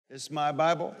This is my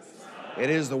Bible. It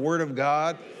is the Word of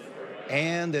God,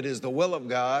 and it is the will of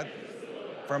God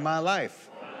for my life.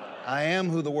 I am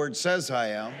who the Word says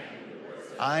I am.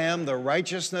 I am the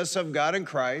righteousness of God in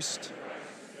Christ.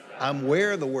 I'm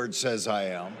where the Word says I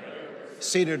am,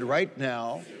 seated right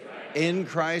now in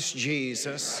Christ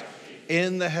Jesus,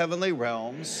 in the heavenly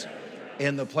realms,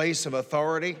 in the place of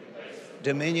authority,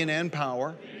 dominion, and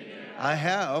power. I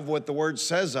have what the Word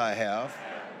says I have.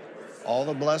 All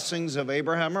the blessings of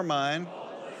Abraham are mine,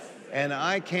 and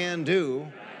I can do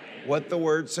what the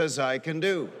Word says I can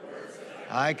do.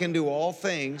 I can do all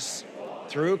things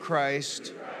through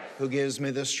Christ who gives me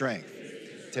the strength.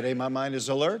 Today my mind is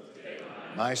alert,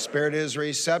 my spirit is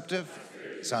receptive,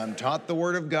 so I'm taught the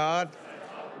Word of God.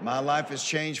 My life is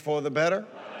changed for the better,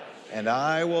 and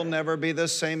I will never be the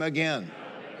same again.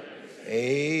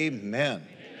 Amen.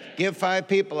 Give 5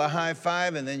 people a high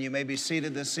five, and then you may be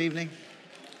seated this evening.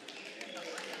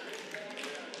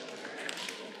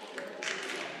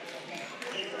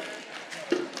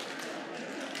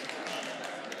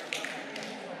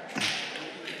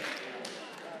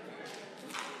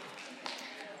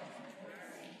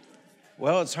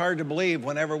 Well, it's hard to believe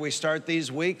whenever we start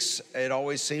these weeks. It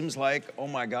always seems like, oh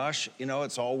my gosh,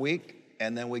 it's all week.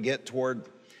 And then we get toward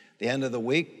the end of the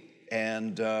week,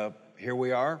 and here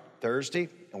we are, Thursday,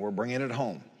 and we're bringing it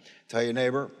home. Tell your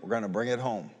neighbor, we're going to bring it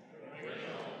home.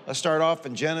 Let's start off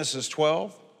in Genesis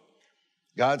 12.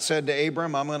 God said to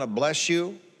Abram, I'm going to bless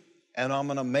you, and I'm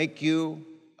going to make you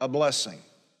a blessing.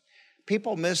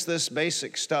 People miss this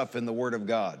basic stuff in the Word of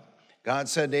God. God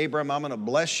said to Abram, I'm going to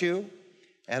bless you,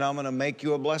 and I'm going to make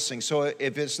you a blessing. So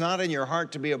if it's not in your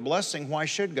heart to be a blessing, why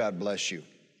should God bless you?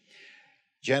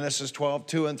 Genesis 12,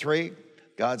 2 and 3,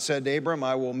 God said to Abram,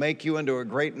 I will make you into a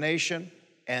great nation,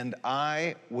 and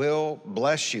I will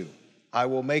bless you. I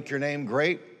will make your name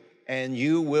great, and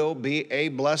you will be a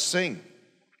blessing.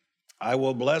 I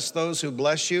will bless those who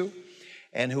bless you,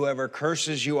 and whoever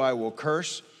curses you I will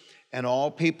curse, and all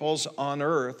peoples on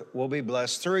earth will be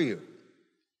blessed through you.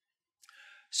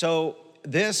 So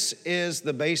this is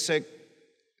the basic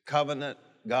covenant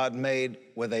God made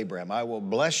with Abraham. I will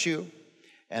bless you,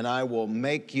 and I will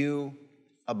make you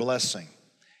a blessing.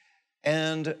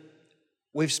 And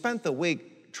we've spent the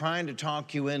week trying to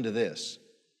talk you into this,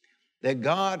 that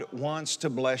God wants to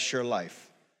bless your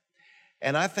life.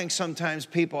 And I think sometimes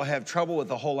people have trouble with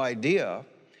the whole idea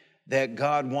that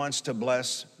God wants to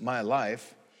bless my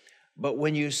life. But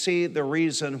when you see the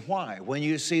reason why, when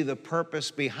you see the purpose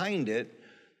behind it,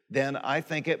 then I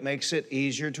think it makes it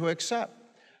easier to accept.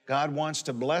 God wants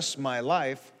to bless my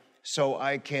life so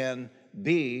I can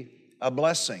be a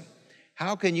blessing.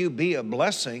 How can you be a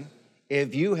blessing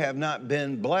if you have not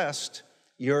been blessed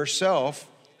yourself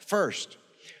first?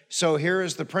 So here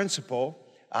is the principle.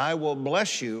 I will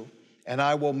bless you, and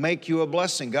I will make you a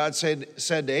blessing. God said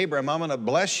to Abraham, I'm going to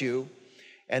bless you,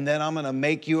 and then I'm going to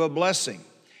make you a blessing.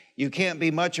 You can't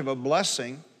be much of a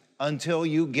blessing until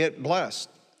you get blessed.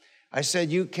 I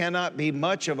said you cannot be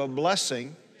much of a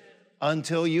blessing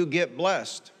until you get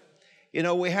blessed.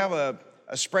 We have a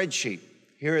spreadsheet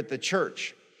here at the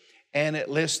church, and it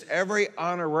lists every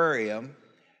honorarium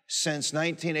since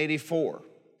 1984.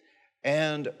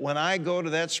 And when I go to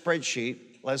that spreadsheet,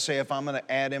 let's say if I'm going to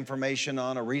add information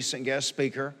on a recent guest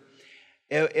speaker,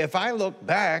 if I look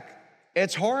back,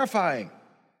 it's horrifying.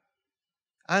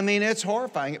 I mean, it's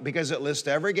horrifying because it lists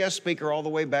every guest speaker all the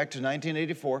way back to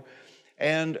 1984.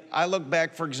 And I look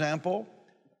back, for example,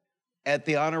 at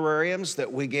the honorariums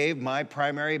that we gave my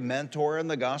primary mentor in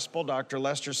the gospel, Dr.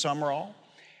 Lester Summerall.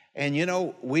 And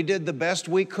we did the best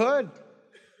we could.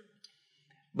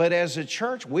 But as a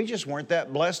church, we just weren't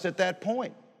that blessed at that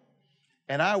point.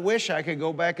 And I wish I could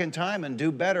go back in time and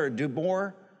do better, do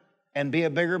more, and be a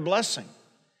bigger blessing.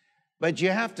 But you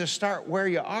have to start where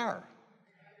you are.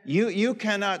 You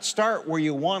cannot start where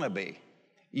you want to be.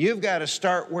 You've got to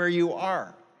start where you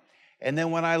are. And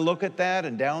then when I look at that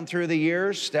and down through the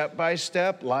years, step by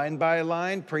step, line by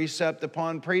line, precept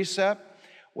upon precept,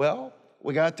 well,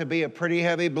 we got to be a pretty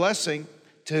heavy blessing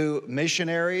to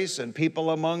missionaries and people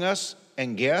among us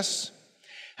and guests.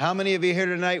 How many of you here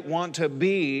tonight want to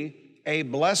be a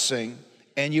blessing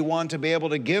and you want to be able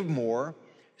to give more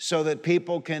so that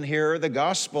people can hear the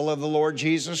gospel of the Lord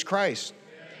Jesus Christ?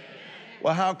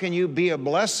 Well, how can you be a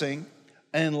blessing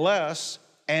unless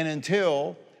and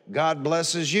until God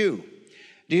blesses you?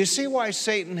 Do you see why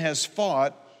Satan has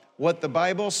fought what the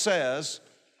Bible says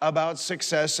about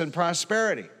success and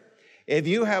prosperity? If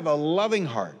you have a loving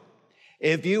heart,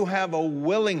 if you have a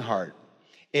willing heart,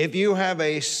 if you have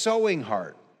a sowing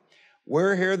heart,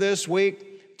 we're here this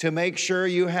week to make sure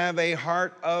you have a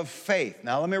heart of faith.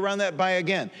 Now let me run that by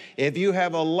again. If you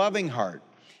have a loving heart,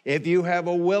 if you have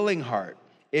a willing heart,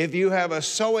 if you have a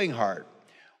sowing heart,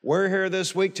 we're here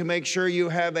this week to make sure you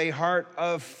have a heart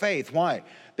of faith. Why?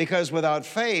 Because without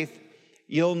faith,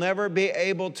 you'll never be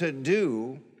able to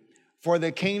do for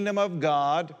the kingdom of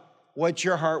God what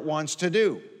your heart wants to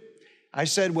do. I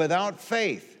said, without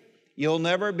faith, you'll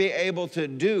never be able to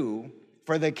do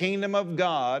for the kingdom of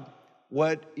God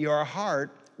what your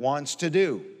heart wants to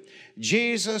do.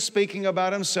 Jesus, speaking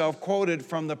about himself, quoted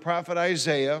from the prophet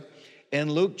Isaiah in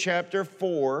Luke chapter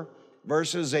 4,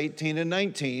 verses 18 and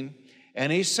 19,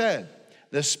 and he said,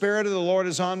 "The Spirit of the Lord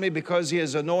is on me because he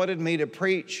has anointed me to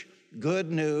preach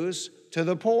good news to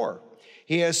the poor.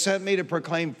 He has sent me to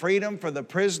proclaim freedom for the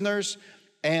prisoners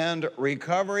and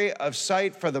recovery of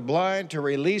sight for the blind, to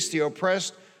release the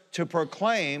oppressed, to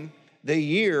proclaim the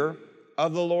year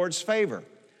of the Lord's favor."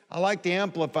 I like the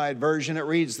Amplified version. It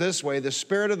reads this way: "The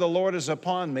Spirit of the Lord is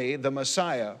upon me, the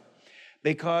Messiah,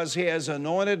 because he has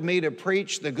anointed me to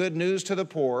preach the good news to the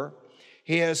poor.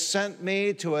 He has sent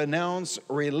me to announce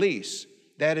release,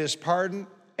 that is pardon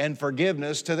and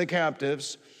forgiveness to the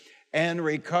captives, and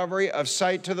recovery of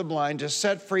sight to the blind, to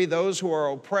set free those who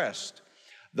are oppressed,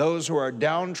 those who are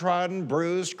downtrodden,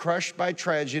 bruised, crushed by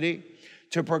tragedy,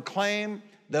 to proclaim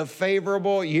the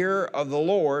favorable year of the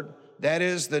Lord, that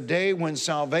is the day when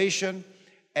salvation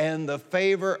and the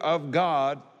favor of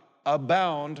God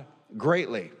abound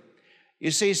greatly." You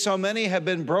see, so many have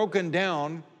been broken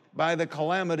down by the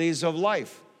calamities of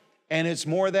life, and it's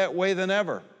more that way than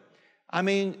ever. I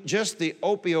mean, just the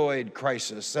opioid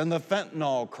crisis and the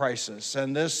fentanyl crisis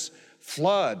and this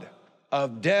flood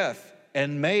of death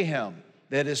and mayhem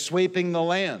that is sweeping the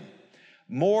land.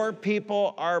 More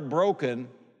people are broken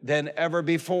than ever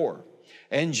before.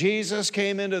 And Jesus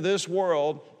came into this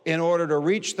world in order to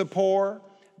reach the poor,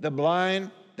 the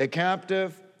blind, the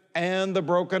captive, and the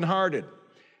brokenhearted.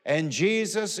 And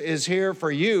Jesus is here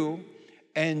for you,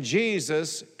 and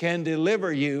Jesus can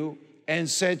deliver you and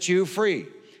set you free.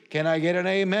 Can I get an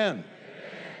amen? Amen.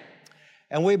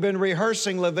 And we've been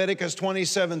rehearsing Leviticus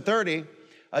 27:30,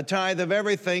 "A tithe of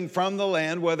everything from the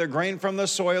land, whether grain from the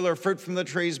soil or fruit from the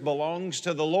trees, belongs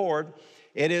to the Lord.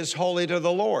 It is holy to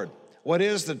the Lord." What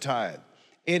is the tithe?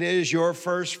 It is your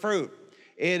first fruit.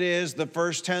 It is the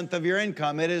first tenth of your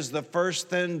income. It is the first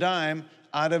thin dime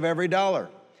out of every dollar.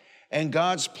 And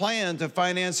God's plan to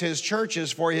finance his church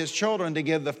is for his children to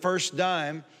give the first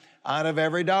dime out of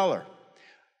every dollar.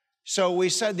 So we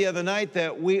said the other night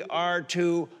that we are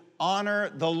to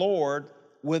honor the Lord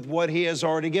with what he has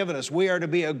already given us. We are to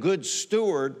be a good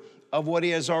steward of what he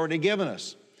has already given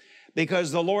us,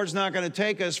 because the Lord's not going to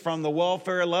take us from the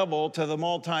welfare level to the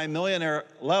multimillionaire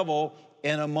level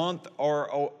in a month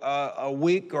or a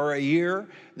week or a year.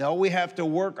 No, we have to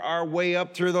work our way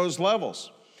up through those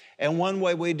levels. And one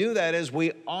way we do that is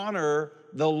we honor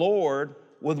the Lord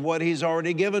with what he's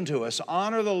already given to us.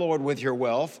 Honor the Lord with your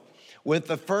wealth, with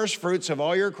the first fruits of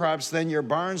all your crops. Then your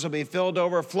barns will be filled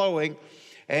overflowing,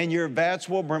 and your vats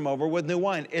will brim over with new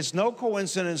wine. It's no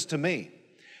coincidence to me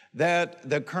that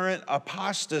the current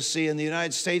apostasy in the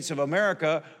United States of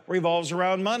America revolves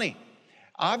around money.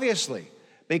 Obviously,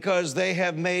 because they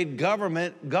have made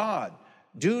government God.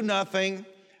 Do nothing,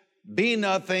 be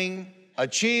nothing,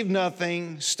 achieve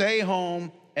nothing, stay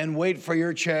home, and wait for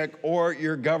your check or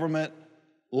your government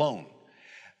loan.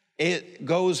 It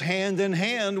goes hand in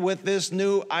hand with this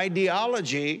new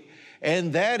ideology,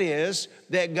 and that is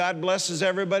that God blesses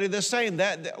everybody the same.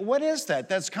 What is that?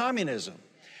 That's communism.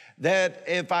 That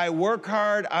if I work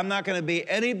hard, I'm not going to be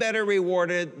any better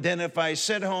rewarded than if I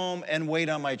sit home and wait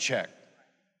on my check.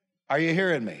 Are you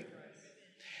hearing me?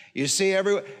 You see,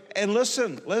 and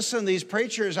listen, these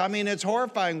preachers, I mean, it's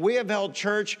horrifying. We have held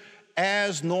church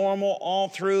as normal all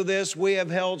through this. We have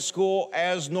held school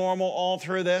as normal all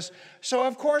through this. So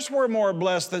of course we're more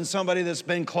blessed than somebody that's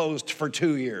been closed for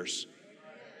 2 years.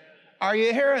 Are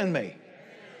you hearing me?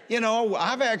 You know,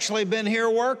 I've actually been here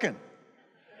working.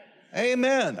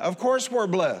 Amen. Of course we're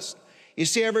blessed. You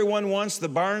see, everyone wants the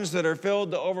barns that are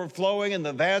filled to overflowing and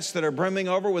the vats that are brimming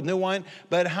over with new wine.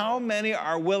 But how many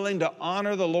are willing to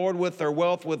honor the Lord with their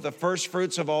wealth, with the first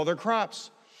fruits of all their crops?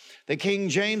 The King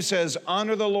James says,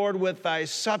 honor the Lord with thy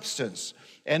substance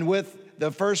and with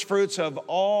the first fruits of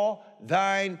all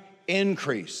thine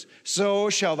increase. So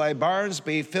shall thy barns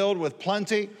be filled with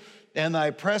plenty, and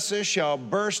thy presses shall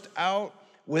burst out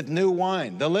with new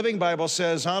wine. The Living Bible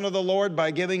says, honor the Lord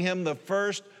by giving him the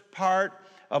first part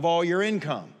of all your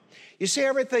income. You see,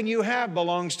 everything you have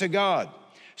belongs to God.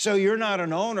 So you're not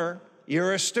an owner,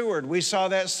 you're a steward. We saw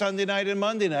that Sunday night and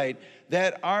Monday night,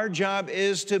 that our job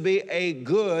is to be a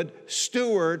good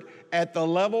steward at the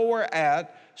level we're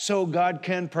at, so God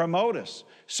can promote us,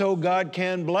 so God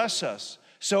can bless us,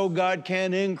 so God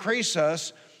can increase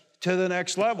us to the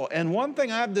next level. And one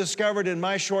thing I've discovered in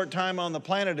my short time on the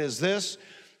planet is this,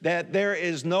 that there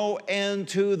is no end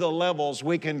to the levels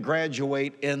we can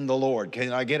graduate in the Lord.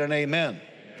 Can I get an amen? Amen.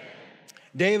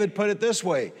 David put it this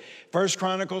way, 1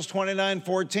 Chronicles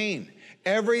 29:14.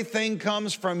 Everything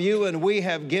comes from you, and we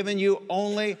have given you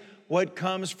only what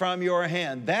comes from your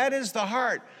hand. That is the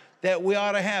heart that we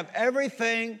ought to have.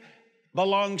 Everything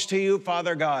belongs to you,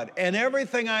 Father God, and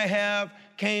everything I have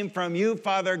came from you,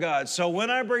 Father God. So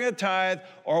when I bring a tithe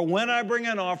or when I bring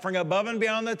an offering above and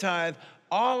beyond the tithe,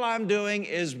 all I'm doing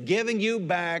is giving you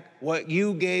back what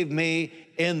you gave me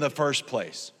in the first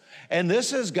place. And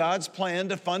this is God's plan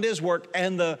to fund His work.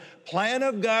 And the plan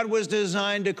of God was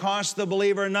designed to cost the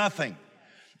believer nothing.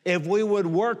 If we would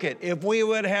work it, if we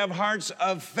would have hearts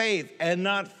of faith and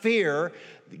not fear,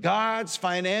 God's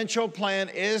financial plan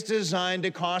is designed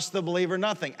to cost the believer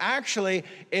nothing. Actually,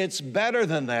 it's better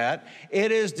than that.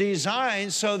 It is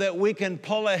designed so that we can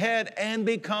pull ahead and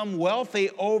become wealthy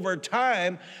over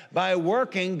time by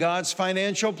working God's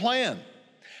financial plan.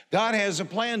 God has a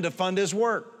plan to fund His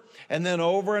work. And then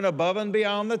over and above and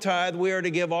beyond the tithe, we are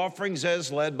to give offerings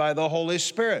as led by the Holy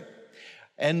Spirit.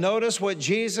 And notice what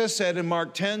Jesus said in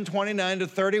Mark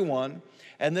 10:29-31.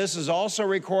 And this is also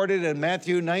recorded in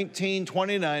Matthew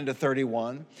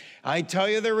 19:29-31. I tell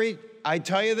you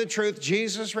the truth,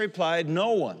 Jesus replied,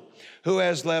 no one who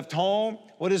has left home.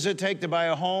 What does it take to buy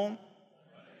a home?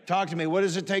 Talk to me. What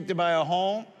does it take to buy a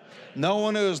home? No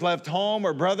one who has left home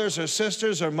or brothers or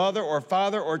sisters or mother or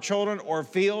father or children or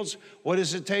fields. What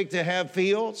does it take to have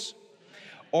fields?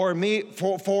 Or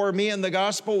for me in the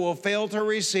gospel will fail to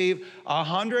receive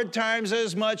 100 times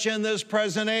as much in this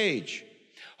present age.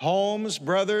 Homes,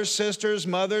 brothers, sisters,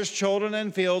 mothers, children,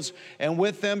 and fields, and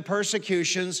with them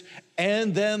persecutions,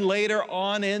 and then later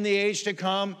on in the age to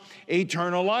come,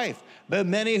 eternal life. But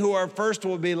many who are first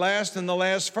will be last, and the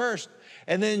last first.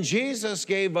 And then Jesus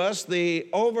gave us the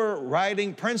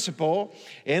overriding principle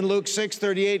in Luke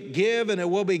 6:38, give and it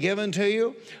will be given to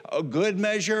you. A good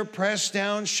measure, pressed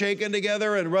down, shaken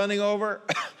together, and running over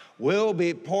will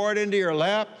be poured into your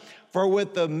lap. For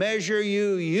with the measure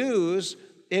you use,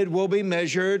 it will be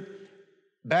measured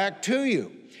back to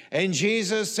you. And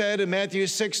Jesus said in Matthew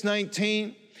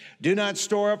 6:19, do not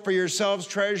store up for yourselves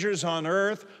treasures on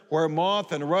earth where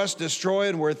moth and rust destroy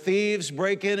and where thieves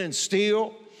break in and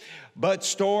steal, but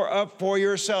store up for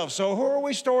yourselves. So who are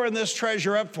we storing this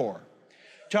treasure up for?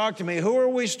 Talk to me. Who are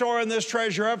we storing this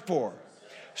treasure up for?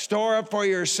 Store up for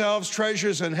yourselves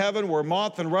treasures in heaven where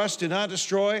moth and rust do not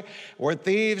destroy, where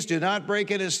thieves do not break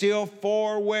in and steal.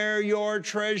 For where your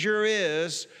treasure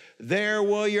is, there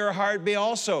will your heart be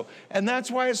also. And that's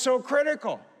why it's so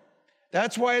critical.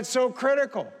 That's why it's so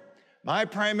critical. My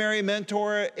primary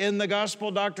mentor in the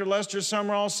gospel, Dr. Lester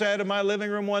Sumrall, said in my living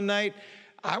room one night,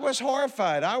 I was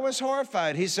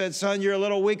horrified. He said, son, you're a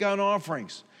little weak on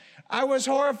offerings. I was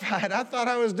horrified. I thought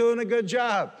I was doing a good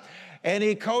job. And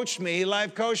he coached me, he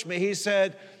life coached me. He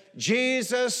said,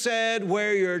 Jesus said,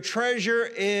 where your treasure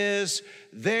is,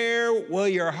 there will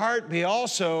your heart be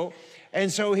also.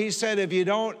 And so he said, if you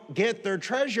don't get their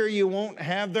treasure, you won't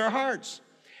have their hearts.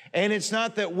 And it's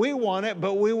not that we want it,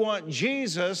 but we want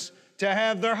Jesus to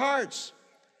have their hearts.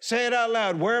 Say it out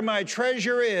loud. Where my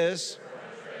treasure is,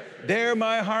 there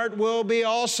my heart will be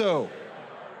also.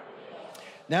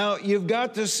 Now, you've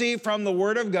got to see from the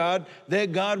Word of God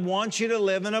that God wants you to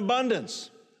live in abundance.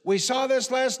 We saw this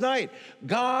last night.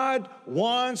 God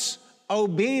wants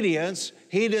obedience.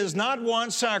 He does not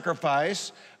want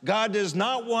sacrifice. God does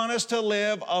not want us to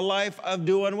live a life of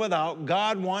doing without.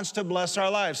 God wants to bless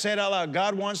our lives. Say it out loud.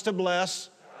 God wants to bless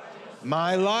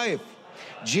my life.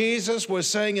 Jesus was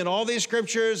saying in all these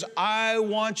scriptures, I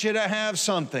want you to have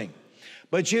something.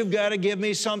 But you've got to give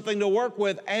me something to work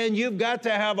with, and you've got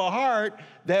to have a heart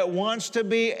that wants to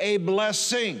be a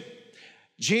blessing.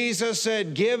 Jesus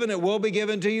said, give and it will be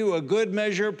given to you. A good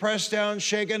measure, pressed down,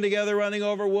 shaken together, running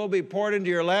over, will be poured into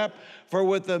your lap. For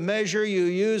with the measure you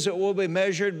use, it will be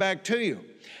measured back to you.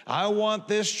 I want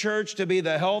this church to be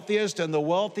the healthiest and the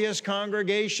wealthiest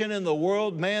congregation in the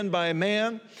world, man by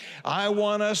man. I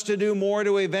want us to do more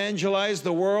to evangelize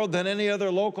the world than any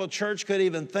other local church could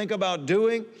even think about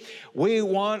doing. We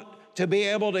want to be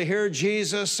able to hear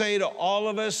Jesus say to all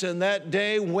of us in that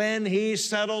day when He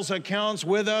settles accounts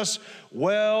with us,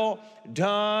 well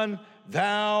done,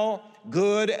 thou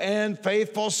good and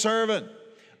faithful servant.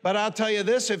 But I'll tell you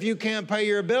this, if you can't pay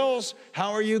your bills,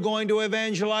 how are you going to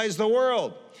evangelize the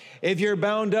world? If you're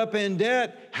bound up in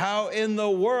debt, how in the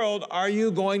world are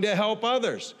you going to help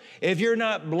others? If you're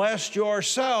not blessed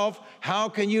yourself, how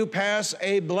can you pass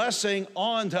a blessing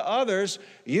on to others?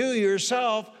 You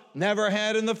yourself never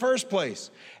had in the first place.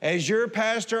 As your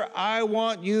pastor, I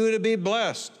want you to be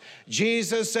blessed.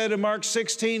 Jesus said in Mark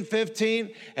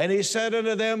 16:15, and he said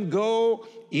unto them, go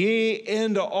ye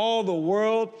into all the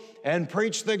world and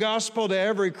preach the gospel to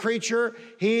every creature.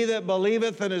 He that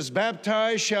believeth and is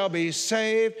baptized shall be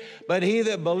saved, but he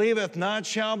that believeth not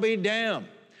shall be damned.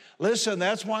 Listen,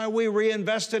 that's why we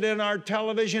reinvested in our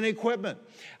television equipment.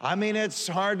 I mean, it's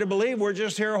hard to believe we're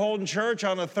just here holding church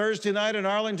on a Thursday night in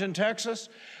Arlington, Texas,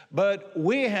 but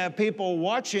we have people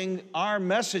watching our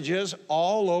messages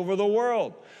all over the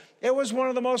world. It was one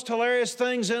of the most hilarious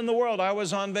things in the world. I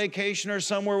was on vacation or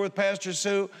somewhere with Pastor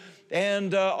Sue,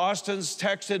 and Austin's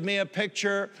texted me a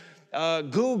picture.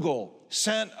 Google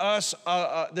sent us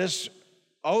this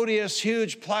odious,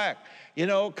 huge plaque,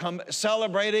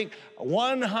 celebrating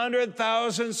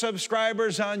 100,000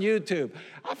 subscribers on YouTube.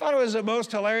 I thought it was the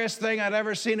most hilarious thing I'd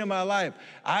ever seen in my life.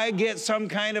 I get some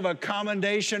kind of a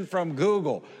commendation from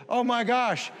Google. Oh my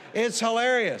gosh, it's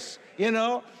hilarious,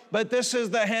 But this is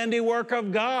the handiwork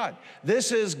of God.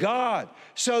 This is God.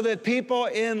 So that people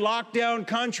in lockdown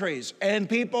countries and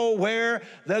people where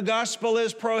the gospel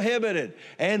is prohibited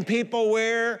and people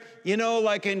where,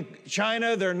 like in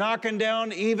China, they're knocking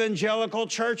down evangelical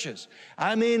churches.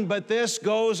 But this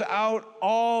goes out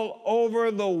all over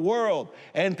the world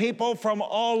and people from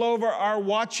all over are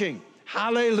watching.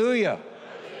 Hallelujah.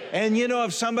 And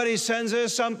if somebody sends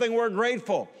us something, we're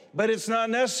grateful. But it's not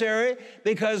necessary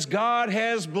because God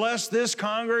has blessed this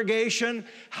congregation.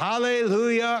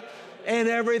 Hallelujah. And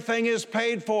everything is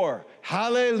paid for.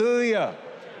 Hallelujah.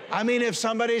 If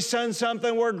somebody sends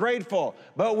something, we're grateful.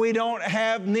 But we don't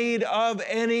have need of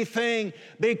anything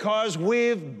because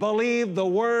we've believed the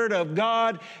Word of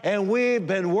God and we've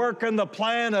been working the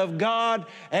plan of God,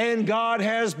 and God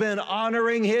has been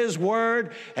honoring His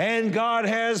Word, and God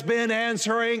has been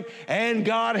answering, and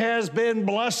God has been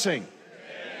blessing.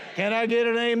 Can I get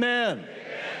an amen? Amen?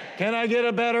 Can I get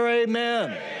a better amen?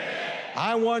 Amen?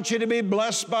 I want you to be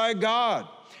blessed by God.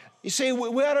 You see,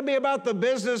 we ought to be about the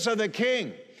business of the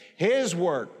King, His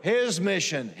work, His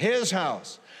mission, His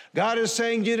house. God is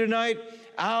saying to you tonight,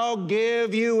 I'll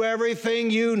give you everything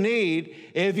you need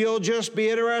if you'll just be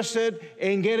interested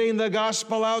in getting the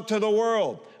gospel out to the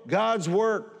world. God's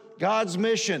work, God's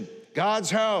mission, God's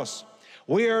house.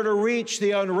 We are to reach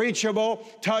the unreachable,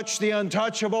 touch the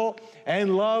untouchable,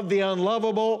 and love the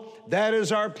unlovable. That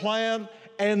is our plan,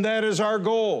 and that is our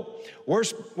goal.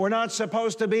 We're not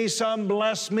supposed to be some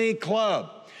bless me club.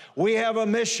 We have a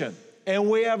mission, and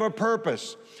we have a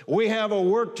purpose. We have a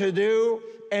work to do,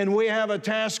 and we have a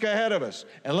task ahead of us.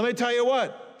 And let me tell you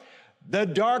what, the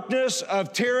darkness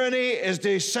of tyranny is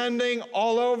descending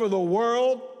all over the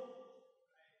world.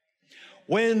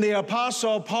 When the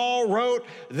Apostle Paul wrote,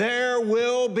 there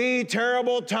will be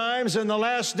terrible times in the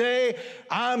last day,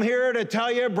 I'm here to tell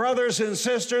you, brothers and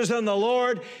sisters in the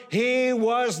Lord, he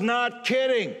was not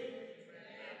kidding.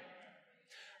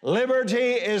 Liberty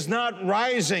is not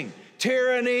rising.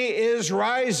 Tyranny is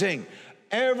rising.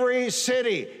 Every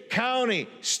city, county,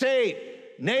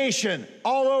 state, nation,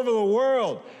 all over the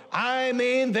world,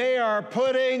 they are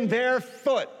putting their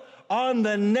foot on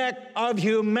the neck of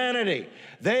humanity.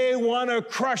 They want to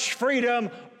crush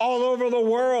freedom all over the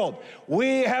world.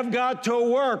 We have got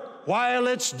to work while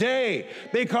it's day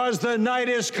because the night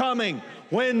is coming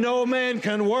when no man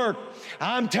can work.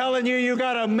 I'm telling you, you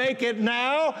got to make it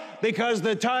now because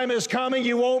the time is coming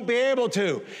you won't be able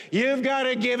to. You've got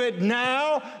to give it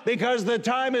now because the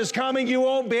time is coming you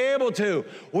won't be able to.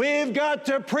 We've got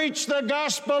to preach the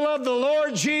gospel of the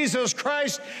Lord Jesus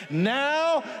Christ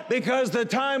now because the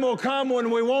time will come when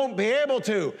we won't be able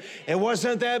to. It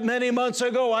wasn't that many months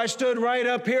ago I stood right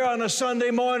up here on a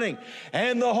Sunday morning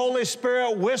and the Holy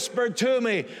Spirit whispered to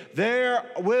me, there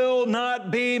will not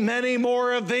be many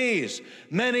more of these.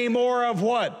 Many more of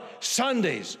what?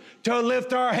 Sundays to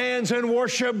lift our hands and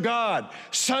worship God.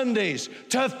 Sundays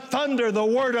to thunder the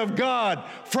Word of God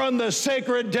from the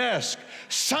sacred desk.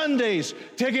 Sundays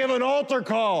to give an altar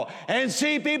call and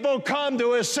see people come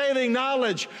to a saving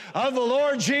knowledge of the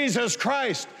Lord Jesus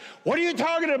Christ. What are you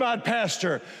talking about,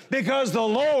 Pastor? Because the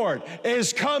Lord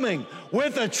is coming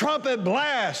with a trumpet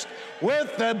blast,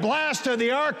 with the blast of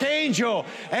the archangel,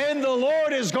 and the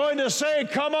Lord is going to say,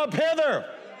 come up hither.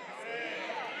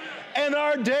 And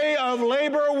our day of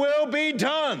labor will be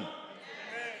done.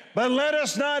 But let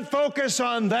us not focus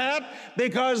on that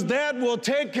because that will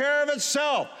take care of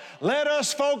itself. Let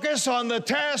us focus on the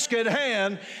task at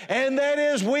hand, and that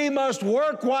is we must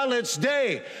work while it's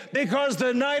day because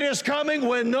the night is coming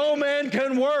when no man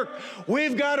can work.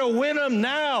 We've got to win them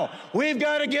now. We've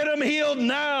got to get them healed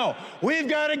now. We've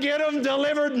got to get them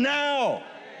delivered now.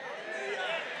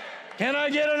 Can I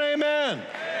get an amen?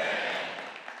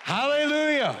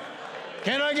 Hallelujah.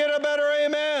 Can I get a better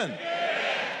amen?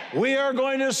 We are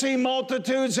going to see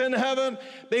multitudes in heaven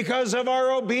because of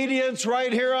our obedience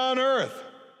right here on earth.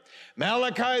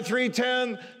 Malachi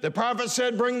 3:10, the prophet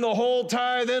said, bring the whole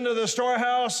tithe into the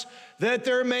storehouse, that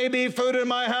there may be food in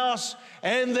my house.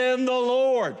 And then the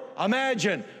Lord,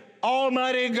 imagine,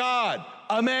 Almighty God,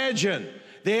 imagine,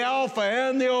 the Alpha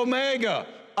and the Omega,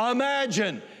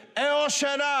 imagine, El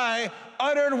Shaddai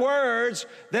uttered words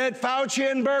that Fauci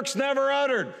and Birx never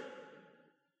uttered.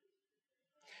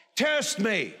 Test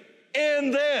me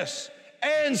in this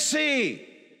and see.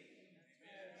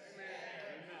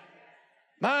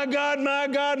 My God, my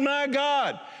God, my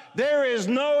God. There is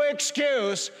no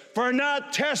excuse for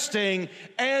not testing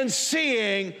and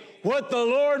seeing what the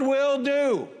Lord will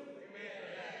do.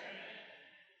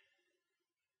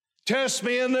 Test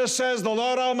me in this, says the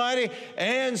Lord Almighty,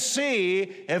 and see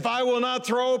if I will not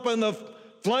throw open the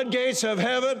floodgates of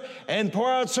heaven and pour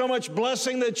out so much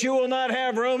blessing that you will not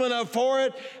have room enough for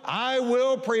it. I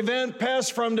will prevent pests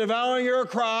from devouring your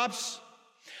crops.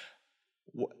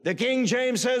 The King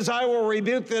James says, I will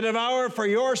rebuke the devourer for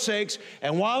your sakes.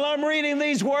 And while I'm reading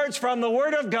these words from the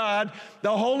Word of God,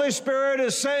 the Holy Spirit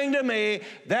is saying to me,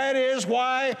 that is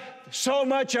why so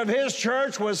much of His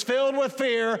church was filled with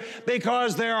fear,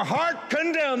 because their heart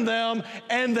condemned them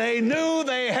and they knew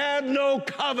they had no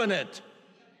covenant.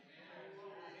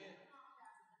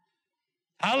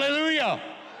 Hallelujah.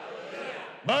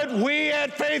 But we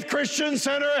at Faith Christian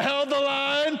Center held the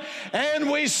line, and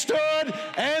we stood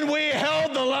and we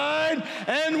held the line,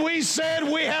 and we said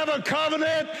we have a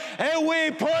covenant, and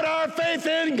we put our faith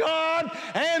in God,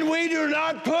 and we do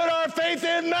not put our faith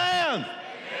in man. Amen.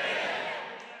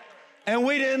 And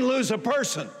we didn't lose a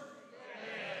person. Amen.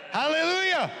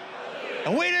 Hallelujah. Hallelujah.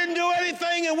 And we didn't do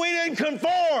anything, and we didn't conform.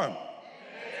 Amen.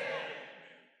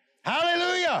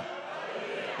 Hallelujah. Hallelujah.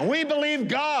 And we believe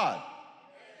God.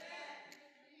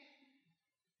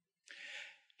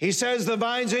 He says, the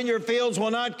vines in your fields will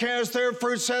not cast their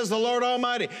fruit, says the Lord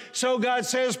Almighty. So God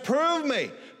says, prove me.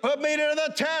 Put me to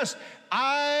the test.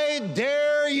 I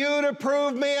dare you to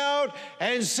prove me out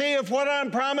and see if what I'm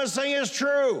promising is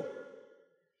true.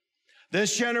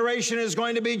 This generation is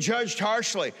going to be judged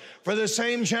harshly, for the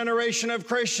same generation of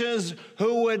Christians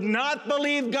who would not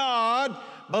believe God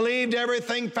believed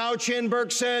everything Fauci and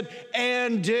Birx said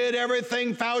and did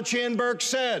everything Fauci and Birx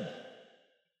said.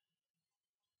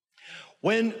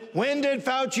 When did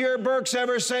Fauci or Birx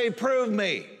ever say, prove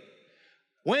me?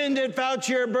 When did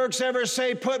Fauci or Birx ever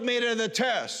say, put me to the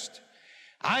test?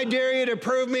 I dare you to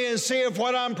prove me and see if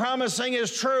what I'm promising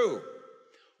is true.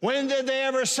 When did they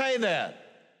ever say that?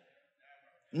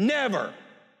 Never.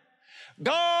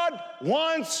 God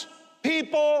wants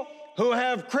people who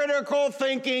have critical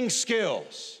thinking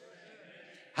skills.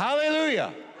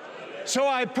 Hallelujah. So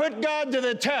I put God to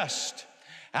the test.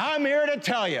 I'm here to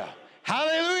tell you,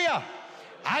 hallelujah.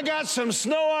 I got some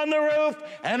snow on the roof,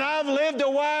 and I've lived a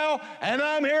while, and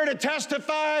I'm here to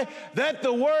testify that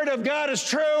the Word of God is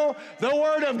true. The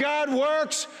Word of God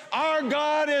works. Our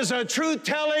God is a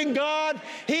truth-telling God.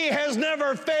 He has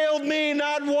never failed me,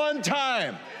 not one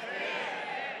time.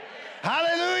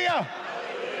 Hallelujah.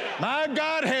 My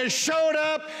God has showed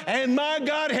up, and my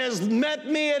God has met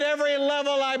me at every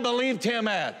level I believed Him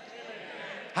at.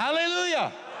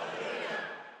 Hallelujah.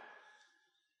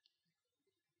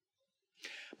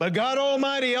 But God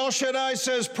Almighty, El Shaddai,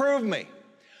 says, prove me.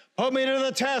 Put me to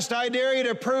the test. I dare you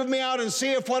to prove me out and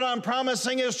see if what I'm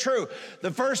promising is true. The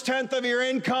first tenth of your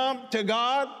income to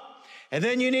God, and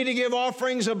then you need to give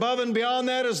offerings above and beyond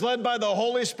that as led by the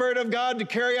Holy Spirit of God to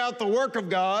carry out the work of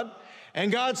God.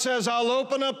 And God says, I'll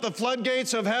open up the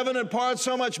floodgates of heaven and pour out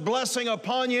so much blessing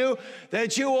upon you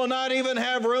that you will not even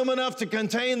have room enough to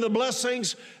contain the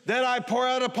blessings that I pour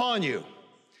out upon you.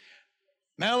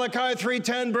 Malachi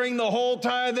 3:10, bring the whole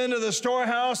tithe into the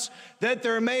storehouse, that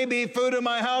there may be food in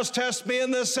my house. Test me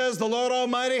in this, says the Lord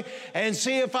Almighty, and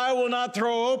see if I will not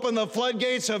throw open the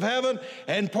floodgates of heaven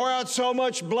and pour out so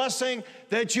much blessing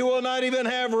that you will not even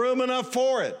have room enough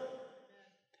for it.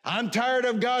 I'm tired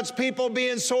of God's people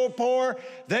being so poor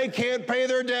they can't pay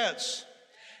their debts.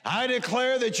 I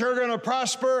declare that you're going to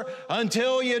prosper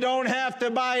until you don't have to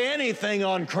buy anything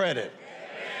on credit.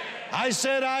 I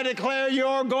said, I declare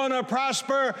you're going to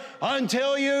prosper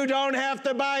until you don't have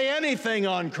to buy anything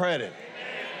on credit.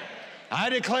 I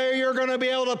declare you're going to be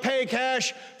able to pay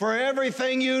cash for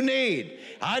everything you need.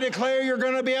 I declare you're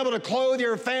going to be able to clothe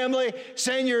your family,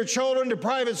 send your children to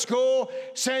private school,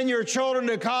 send your children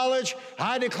to college.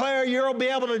 I declare you'll be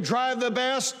able to drive the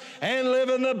best and live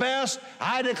in the best.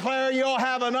 I declare you'll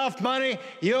have enough money.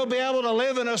 You'll be able to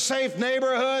live in a safe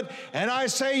neighborhood. And I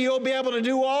say you'll be able to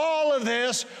do all of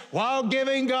this while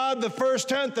giving God the first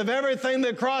tenth of everything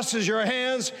that crosses your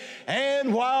hands,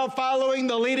 and while following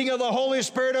the leading of the Holy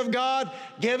Spirit of God,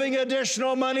 giving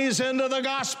additional monies into the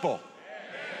gospel.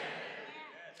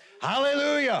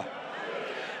 Hallelujah.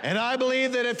 And I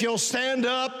believe that if you'll stand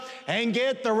up and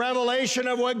get the revelation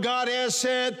of what God has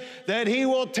said, that He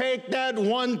will take that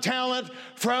one talent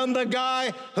from the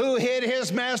guy who hid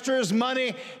his master's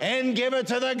money and give it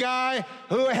to the guy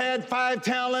who had 5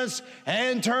 talents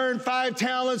and turned 5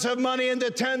 talents of money into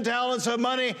 10 talents of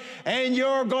money, and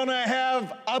you're going to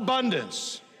have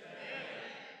abundance.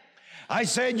 I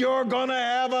said you're going to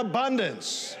have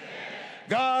abundance.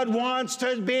 God wants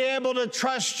to be able to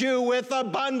trust you with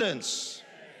abundance.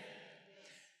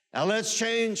 Now let's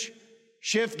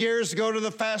shift gears, go to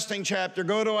the fasting chapter.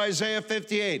 Go to Isaiah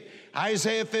 58.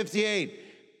 Isaiah 58.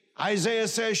 Isaiah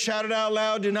says, shout it out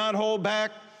loud, do not hold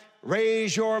back.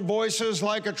 Raise your voices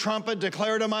like a trumpet.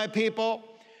 Declare to my people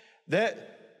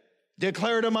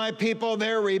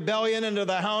their rebellion, and to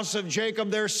the house of Jacob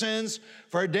their sins.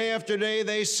 For day after day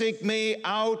they seek me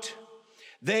out.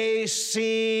 They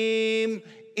seem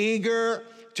eager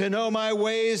to know my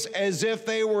ways, as if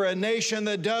they were a nation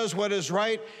that does what is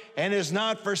right and has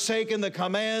not forsaken the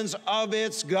commands of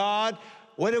its God.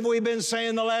 What have we been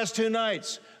saying the last 2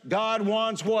 nights? God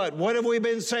wants what? What have we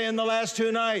been saying the last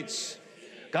 2 nights?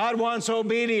 God wants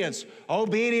obedience.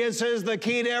 Obedience is the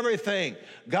key to everything.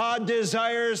 God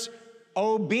desires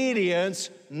obedience,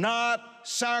 not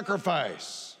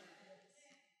sacrifice.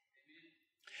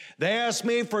 They ask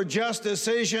me for just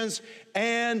decisions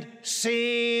and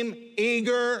seem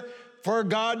eager for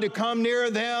God to come near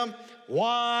them.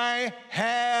 Why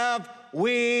have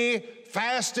we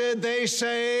fasted, they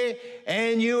say,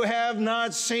 and you have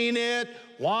not seen it?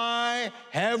 Why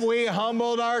have we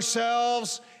humbled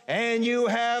ourselves and you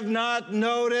have not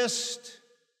noticed?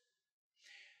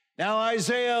 Now,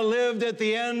 Isaiah lived at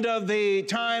the end of the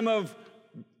time of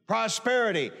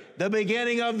prosperity, the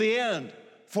beginning of the end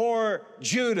for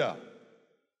Judah.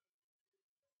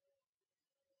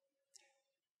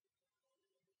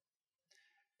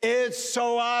 It's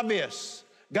so obvious.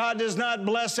 God does not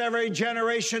bless every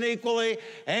generation equally,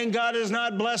 and God does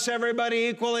not bless everybody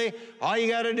equally. All you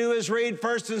got to do is read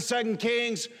 1st and 2nd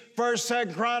Kings, 1st,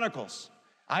 2nd Chronicles.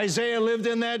 Isaiah lived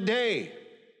in that day.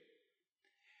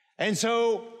 And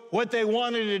so what they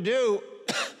wanted to do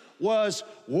was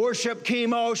worship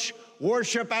Chemosh,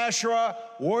 worship Asherah,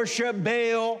 worship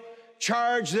Baal,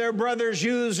 charge their brothers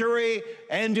usury,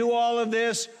 and do all of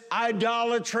this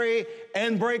idolatry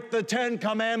and break the 10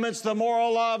 commandments, the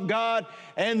moral law of God.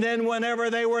 And then whenever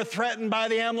they were threatened by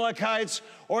the Amalekites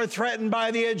or threatened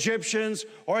by the Egyptians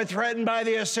or threatened by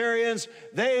the Assyrians,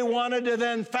 they wanted to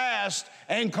then fast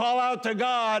and call out to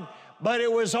God, but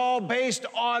it was all based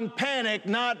on panic,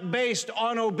 not based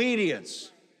on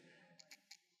obedience.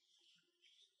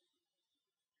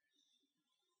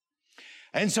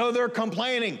 And so they're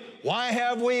complaining, why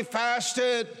have we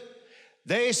fasted?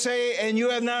 They say, and you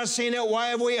have not seen it. Why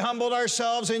have we humbled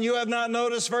ourselves and you have not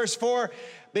noticed? Verse 4,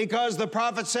 because the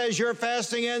prophet says your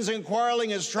fasting ends in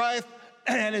quarreling and strife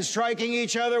and in striking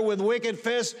each other with wicked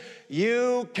fists.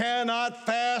 You cannot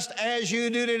fast as you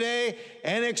do today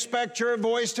and expect your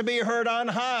voice to be heard on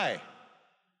high.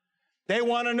 They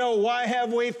want to know, why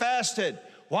have we fasted?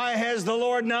 Why has the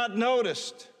Lord not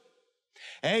noticed?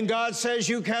 And God says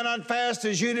you cannot fast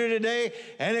as you do today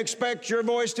and expect your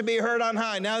voice to be heard on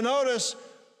high. Now notice,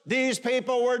 these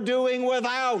people were doing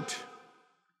without.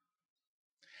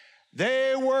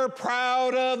 They were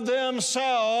proud of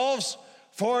themselves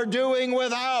for doing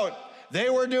without.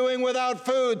 They were doing without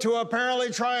food to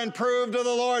apparently try and prove to the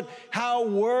Lord how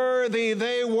worthy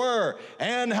they were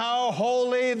and how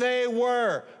holy they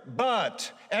were.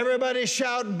 But, everybody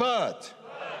shout, but.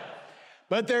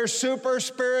 But their super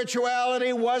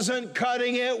spirituality wasn't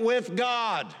cutting it with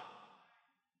God.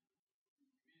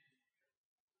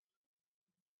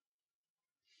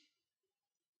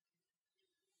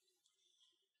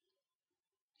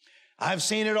 I've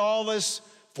seen it all this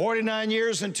 49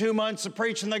 years and 2 months of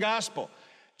preaching the gospel.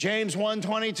 James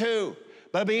 1:22.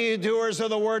 But be ye doers of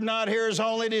the word, not hearers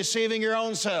only, deceiving your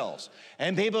own selves.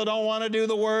 And people don't want to do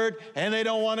the word, and they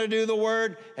don't want to do the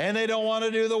word, and they don't want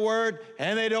to do the word,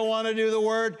 and they don't want to do the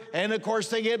word, and of course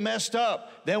they get messed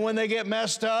up. Then when they get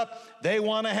messed up, they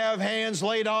want to have hands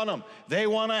laid on them. They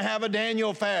want to have a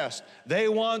Daniel fast. They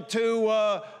want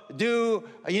to do,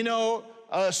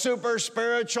 super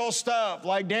spiritual stuff,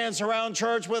 like dance around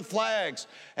church with flags,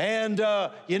 and,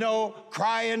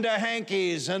 cry into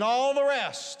hankies, and all the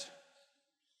rest.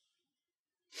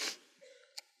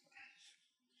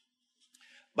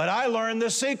 But I learned the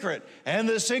secret, and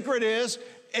the secret is,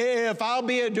 if I'll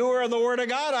be a doer of the Word of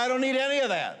God, I don't need any of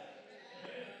that.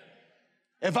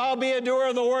 If I'll be a doer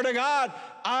of the Word of God,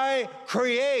 I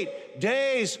create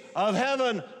days of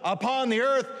heaven upon the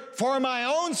earth for my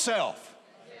own self.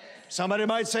 Somebody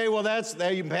might say, well,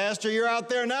 Pastor, you're out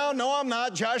there now. No, I'm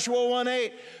not. Joshua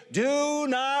 1:8. Do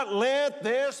not let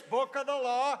this book of the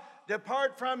law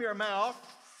depart from your mouth.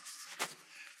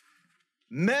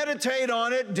 Meditate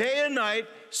on it day and night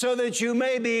so that you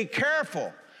may be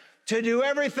careful to do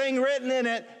everything written in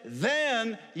it.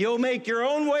 Then you'll make your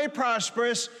own way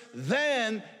prosperous.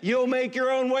 Then you'll make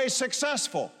your own way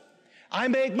successful. I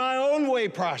make my own way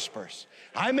prosperous.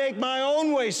 I make my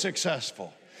own way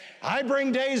successful. I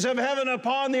bring days of heaven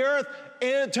upon the earth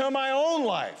into my own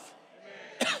life.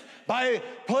 By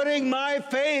putting my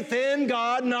faith in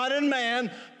God, not in man,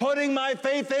 putting my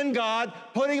faith in God,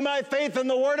 putting my faith in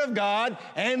the Word of God,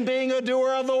 and being a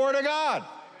doer of the Word of God.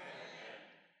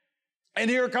 And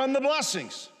here come the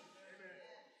blessings.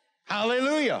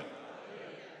 Hallelujah.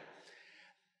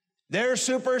 Their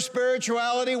super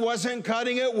spirituality wasn't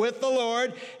cutting it with the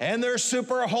Lord, and their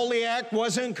super holy act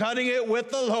wasn't cutting it with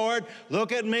the Lord.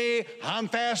 Look at me, I'm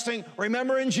fasting.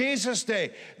 Remember in Jesus'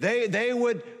 day, they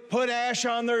would put ash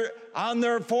on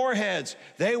their foreheads.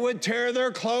 They would tear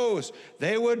their clothes.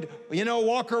 They would,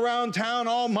 walk around town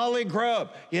all mully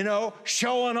grub,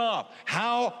 showing off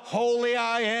how holy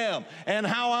I am and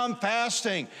how I'm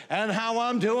fasting and how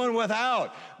I'm doing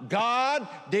without. God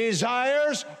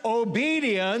desires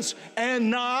obedience and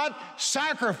not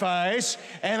sacrifice.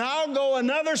 And I'll go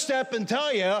another step and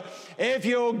tell you, if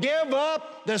you'll give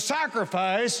up the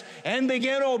sacrifice and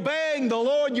begin obeying the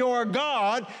Lord your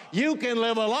God, you can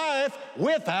live a life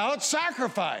without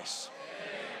sacrifice.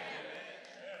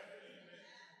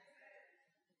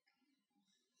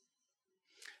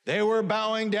 They were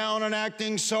bowing down and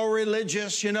acting so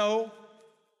religious,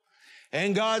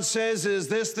 And God says, is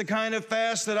this the kind of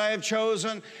fast that I have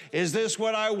chosen? Is this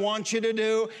what I want you to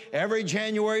do? Every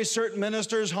January, certain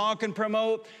ministers honk and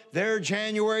promote their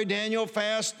January Daniel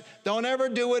fast. Don't ever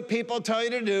do what people tell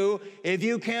you to do if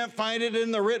you can't find it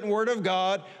in the written Word of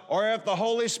God, or if the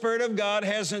Holy Spirit of God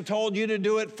hasn't told you to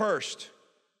do it first.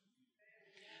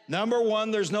 Number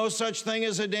one, there's no such thing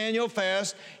as a Daniel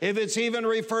fast. If it's even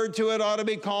referred to, it ought to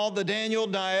be called the Daniel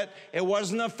diet. It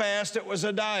wasn't a fast, it was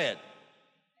a diet.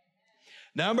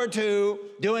 Number two,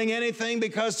 doing anything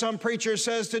because some preacher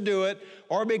says to do it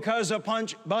or because a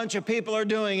bunch of people are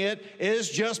doing it is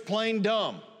just plain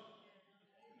dumb.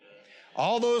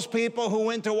 All those people who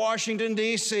went to Washington,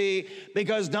 D.C.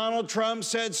 because Donald Trump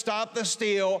said stop the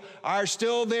steal are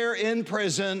still there in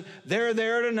prison. They're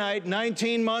there tonight.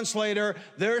 19 months later,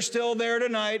 they're still there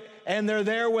tonight, and they're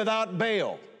there without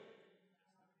bail.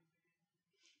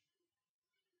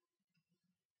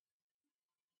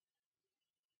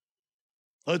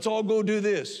 Let's all go do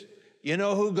this. You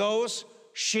know who goes?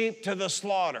 Sheep to the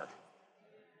slaughter.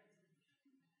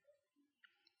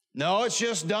 No, it's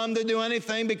just dumb to do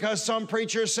anything because some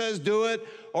preacher says do it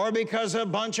or because a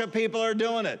bunch of people are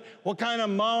doing it. What kind of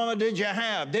mama did you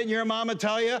have? Didn't your mama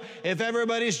tell you, if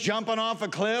everybody's jumping off a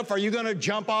cliff, are you going to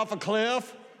jump off a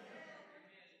cliff?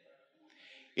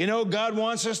 God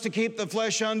wants us to keep the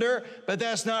flesh under, but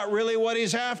that's not really what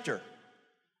He's after.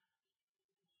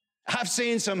 I've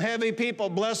seen some heavy people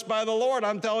blessed by the Lord.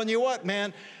 I'm telling you what,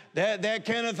 man, that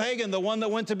Kenneth Hagin, the one that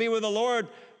went to be with the Lord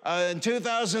in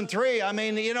 2003,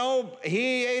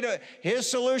 he ate his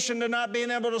solution to not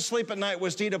being able to sleep at night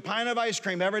was to eat a pint of ice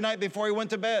cream every night before he went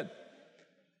to bed.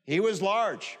 He was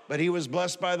large, but he was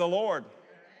blessed by the Lord.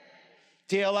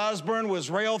 T.L. Osborne was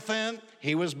rail thin.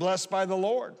 He was blessed by the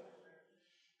Lord.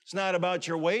 It's not about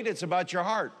your weight, it's about your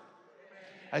heart.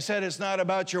 I said it's not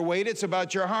about your weight, it's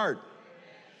about your heart.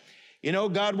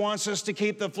 God wants us to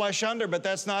keep the flesh under, but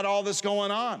that's not all that's going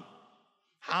on.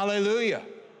 Hallelujah.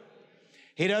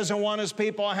 He doesn't want His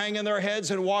people hanging their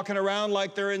heads and walking around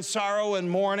like they're in sorrow and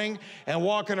mourning and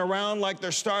walking around like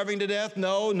they're starving to death.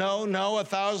 No,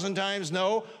 1,000 times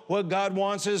no. What God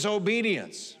wants is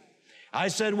obedience. I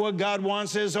said what God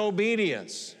wants is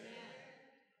obedience.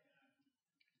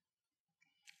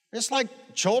 It's like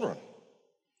children.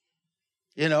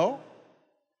 You know?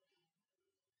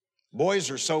 Boys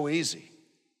are so easy.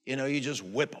 You know, you just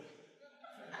whip them.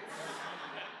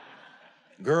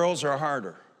 Girls are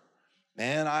harder.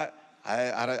 Man,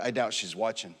 I doubt she's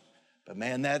watching. But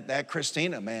man, that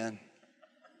Christina, man,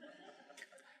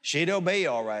 she'd obey you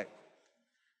all right.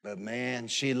 But man,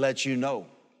 she'd let you know.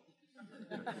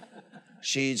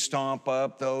 She'd stomp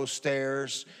up those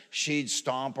stairs. She'd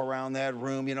stomp around that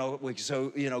room,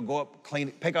 go up,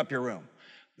 clean, pick up your room.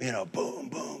 Boom, boom,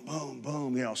 boom,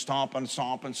 boom, stomping,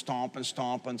 stomping, stomping,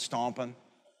 stomping, stomping.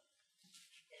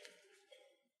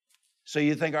 So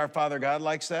you think our Father God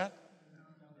likes that?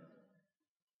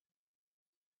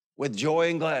 With joy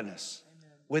and gladness.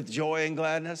 With joy and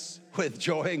gladness. With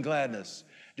joy and gladness.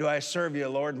 Do I serve you,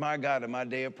 Lord my God, in my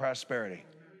day of prosperity?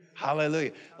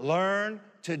 Hallelujah. Learn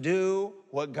to do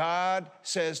what God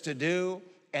says to do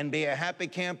and be a happy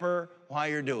camper while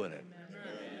you're doing it.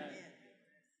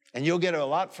 And you'll get a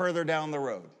lot further down the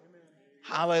road.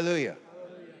 Hallelujah.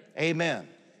 Amen.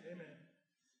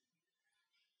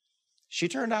 She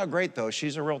turned out great, though.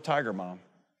 She's a real tiger mom.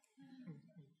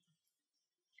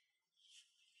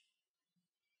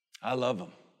 I love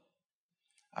him.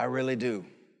 I really do.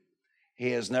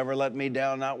 He has never let me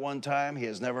down, not one time. He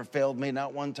has never failed me,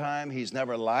 not one time. He's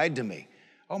never lied to me.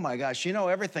 Oh my gosh,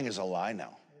 everything is a lie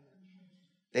now.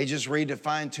 They just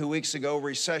redefined 2 weeks ago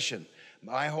recession.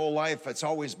 My whole life, it's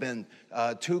always been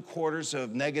 2 quarters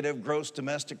of negative gross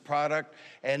domestic product,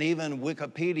 and even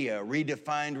Wikipedia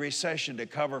redefined recession to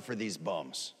cover for these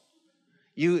bums.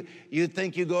 You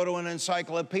think you go to an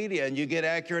encyclopedia and you get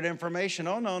accurate information.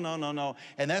 Oh, no.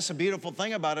 And that's the beautiful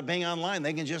thing about it being online.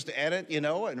 They can just edit, and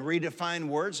redefine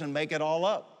words and make it all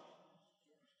up.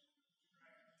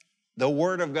 The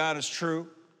Word of God is true,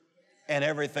 and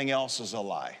everything else is a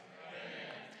lie.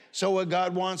 So what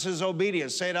God wants is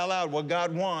obedience. Say it out loud. What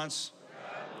God wants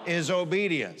is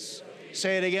obedience.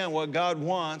 Say it again. What God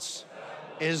wants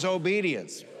is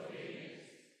obedience.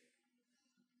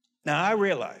 Now, I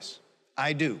realize,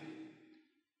 I do,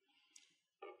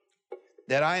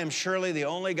 that I am surely the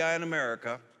only guy in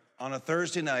America on a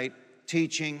Thursday night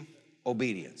teaching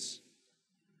obedience.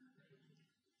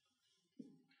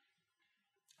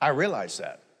 I realize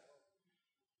that.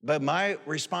 But my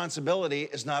responsibility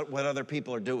is not what other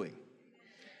people are doing.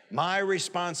 My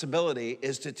responsibility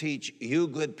is to teach you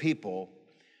good people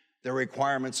the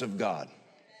requirements of God.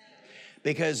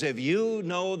 Because if you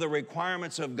know the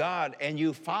requirements of God and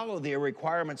you follow the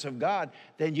requirements of God,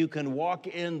 then you can walk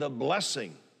in the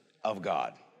blessing of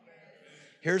God.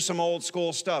 Here's some old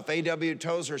school stuff. A.W.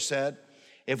 Tozer said,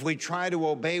 if we try to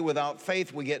obey without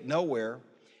faith, we get nowhere.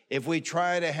 If we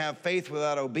try to have faith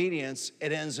without obedience,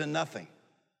 it ends in nothing.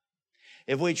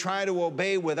 If we try to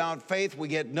obey without faith, we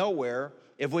get nowhere.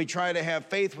 If we try to have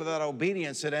faith without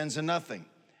obedience, it ends in nothing.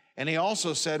 And he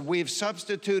also said, we've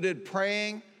substituted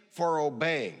praying for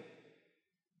obeying.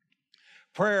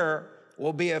 Prayer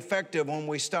will be effective when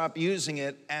we stop using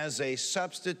it as a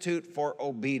substitute for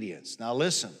obedience. Now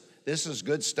listen, this is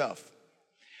good stuff.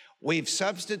 We've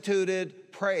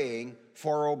substituted praying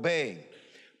for obeying.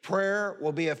 Prayer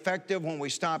will be effective when we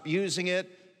stop using it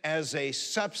as a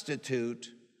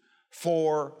substitute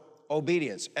for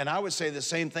obedience. And I would say the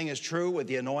same thing is true with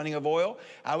the anointing of oil.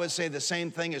 I would say the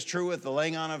same thing is true with the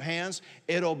laying on of hands.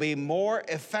 It'll be more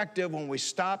effective when we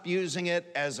stop using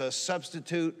it as a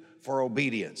substitute for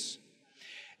obedience.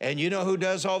 And you know who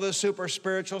does all this super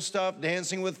spiritual stuff?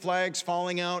 Dancing with flags,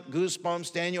 falling out,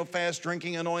 goosebumps, Daniel fast,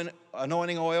 drinking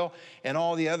anointing oil, and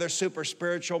all the other super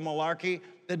spiritual malarkey?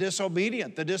 The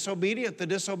disobedient.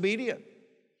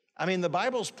 I mean, the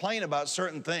Bible's plain about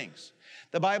certain things.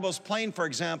 The Bible's plain, for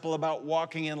example, about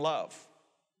walking in love.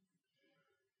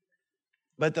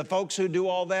 But the folks who do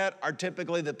all that are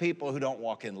typically the people who don't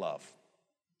walk in love.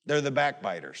 They're the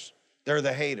backbiters. They're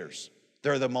the haters.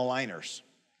 They're the maligners.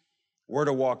 We're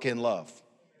to walk in love.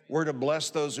 We're to bless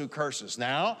those who curse us.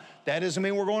 Now, that doesn't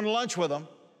mean we're going to lunch with them.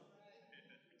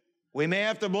 We may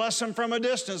have to bless them from a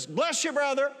distance. Bless you,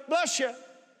 brother. Bless you.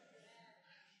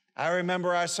 I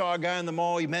remember I saw a guy in the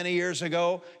mall many years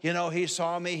ago. He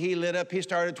saw me, he lit up, he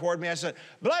started toward me. I said,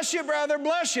 bless you, brother,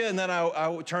 bless you. And then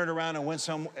I turned around and went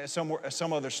some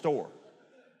other store.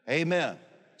 Amen.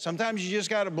 Sometimes you just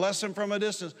got to bless them from a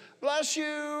distance. Bless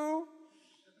you.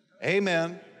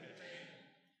 Amen.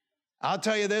 I'll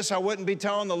tell you this, I wouldn't be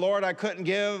telling the Lord I couldn't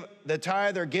give the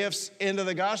tithe or gifts into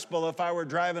the gospel if I were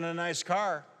driving a nice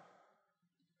car.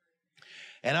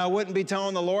 And I wouldn't be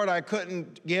telling the Lord I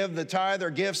couldn't give the tithe or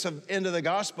gifts into the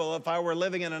gospel if I were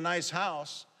living in a nice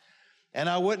house. And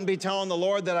I wouldn't be telling the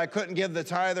Lord that I couldn't give the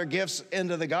tithe or gifts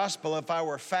into the gospel if I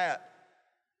were fat.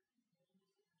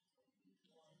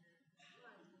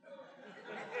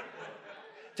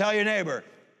 Tell your neighbor,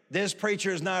 this preacher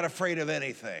is not afraid of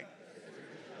anything.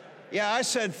 Yeah, I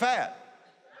said fat.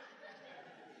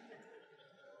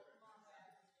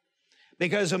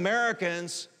 Because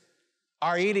Americans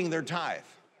are eating their tithe.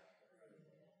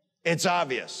 It's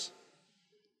obvious.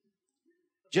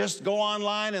 Just go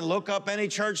online and look up any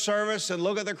church service and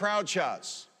look at the crowd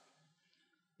shots.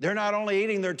 They're not only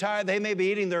eating their tithe, they may be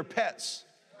eating their pets.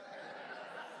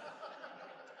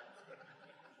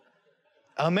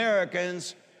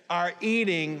 Americans are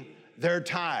eating their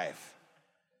tithe.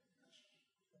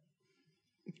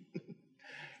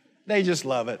 They just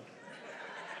love it.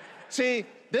 See,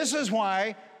 this is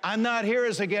why I'm not here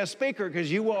as a guest speaker,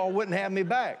 because you all wouldn't have me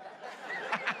back.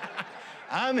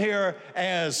 I'm here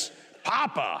as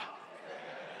Papa.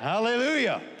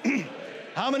 Hallelujah.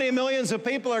 How many millions of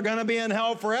people are going to be in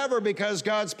hell forever because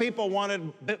God's people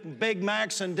wanted Big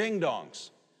Macs and ding-dongs?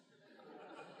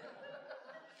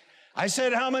 I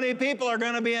said, how many people are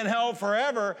going to be in hell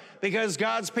forever because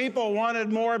God's people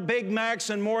wanted more Big Macs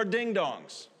and more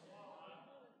ding-dongs?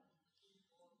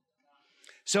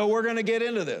 So we're going to get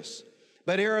into this.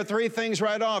 But here are 3 things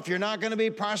right off. You're not going to be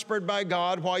prospered by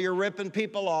God while you're ripping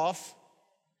people off.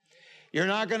 You're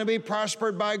not going to be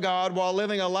prospered by God while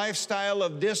living a lifestyle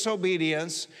of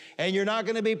disobedience. And you're not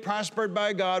going to be prospered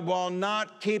by God while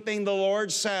not keeping the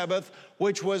Lord's Sabbath,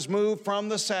 which was moved from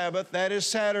the Sabbath, that is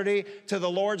Saturday, to the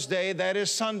Lord's Day, that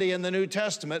is Sunday in the New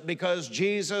Testament, because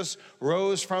Jesus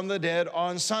rose from the dead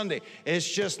on Sunday. It's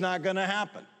just not going to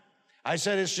happen. I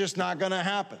said it's just not going to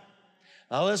happen.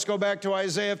 Now let's go back to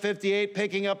Isaiah 58,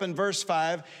 picking up in verse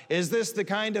 5. Is this the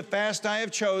kind of fast I have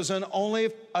chosen,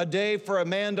 only a day for a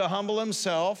man to humble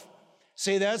himself?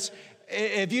 See,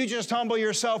 if you just humble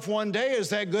yourself one day, is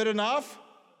that good enough?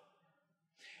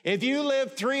 If you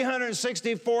live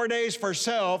 364 days for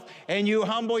self and you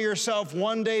humble yourself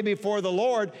one day before the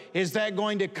Lord, is that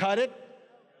going to cut it?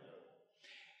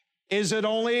 Is it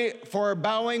only for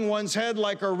bowing one's head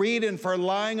like a reed and for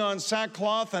lying on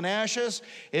sackcloth and ashes?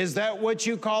 Is that what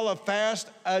you call a fast,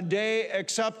 a day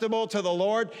acceptable to the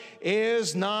Lord?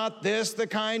 Is not this the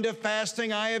kind of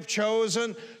fasting I have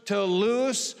chosen, to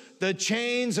loose the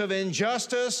chains of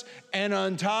injustice and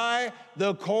untie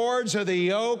the cords of the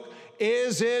yoke?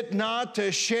 Is it not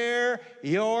to share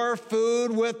your food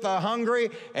with the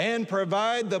hungry and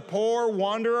provide the poor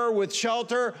wanderer with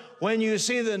shelter? When you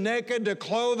see the naked, to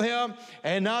clothe him,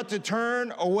 and not to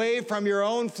turn away from your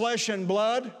own flesh and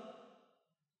blood?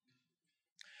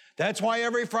 That's why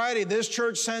every Friday this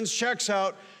church sends checks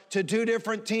out to 2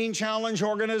 different Teen Challenge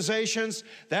organizations.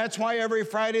 That's why every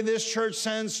Friday this church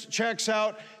sends checks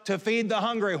out to feed the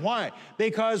hungry. Why?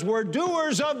 Because we're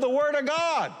doers of the Word of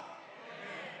God.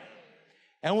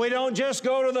 And we don't just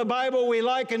go to the Bible we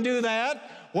like and do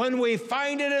that. When we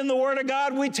find it in the Word of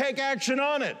God, we take action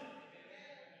on it.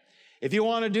 If you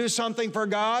want to do something for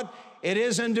God, it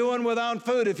isn't doing without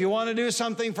food. If you want to do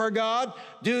something for God,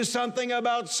 do something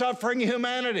about suffering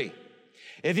humanity.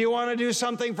 If you want to do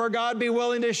something for God, be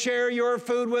willing to share your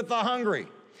food with the hungry.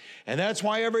 And that's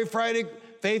why every Friday,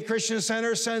 Faith Christian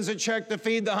Center sends a check to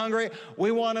feed the hungry. We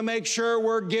want to make sure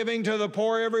we're giving to the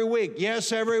poor every week.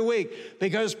 Yes, every week.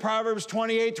 Because Proverbs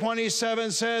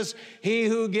 28:27 says, he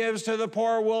who gives to the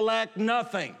poor will lack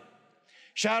nothing.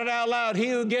 Shout it out loud. He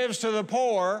who gives to the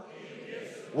poor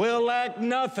will lack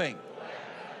nothing.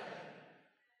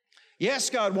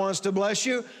 Yes, God wants to bless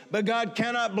you, but God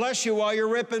cannot bless you while you're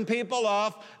ripping people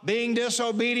off, being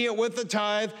disobedient with the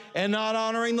tithe, and not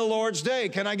honoring the Lord's day.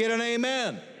 Can I get an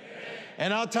amen?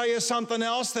 And I'll tell you something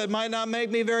else that might not make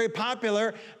me very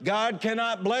popular. God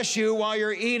cannot bless you while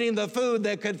you're eating the food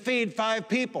that could feed 5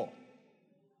 people.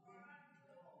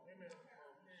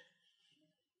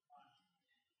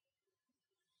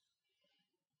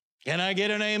 Can I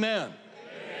get an amen?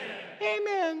 Amen.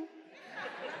 Amen.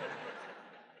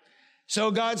 So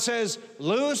God says,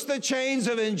 loose the chains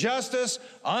of injustice,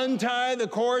 untie the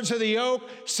cords of the yoke,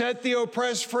 set the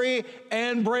oppressed free,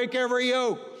 and break every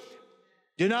yoke.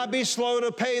 Do not be slow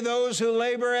to pay those who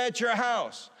labor at your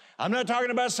house. I'm not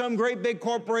talking about some great big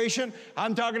corporation.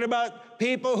 I'm talking about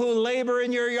people who labor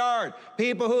in your yard,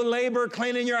 people who labor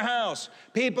cleaning your house,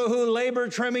 people who labor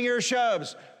trimming your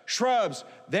shrubs.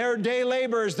 They're day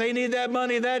laborers. They need that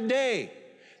money that day.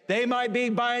 They might be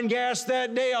buying gas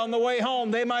that day on the way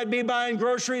home. They might be buying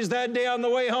groceries that day on the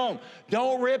way home.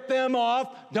 Don't rip them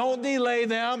off. Don't delay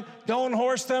them. Don't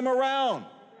horse them around.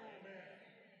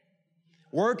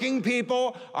 Working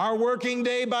people are working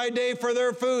day by day for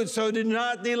their food, so do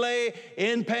not delay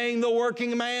in paying the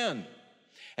working man.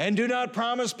 And do not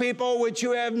promise people which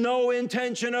you have no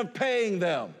intention of paying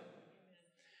them.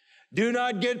 Do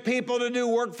not get people to do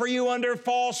work for you under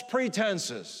false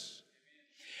pretenses.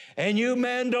 And you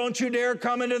men, don't you dare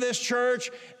come into this church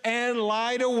and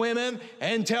lie to women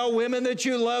and tell women that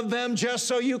you love them just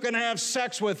so you can have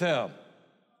sex with them.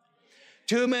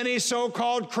 Too many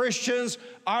so-called Christians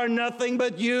are nothing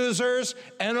but users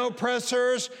and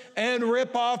oppressors and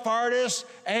rip-off artists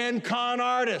and con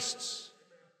artists.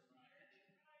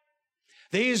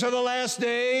 These are the last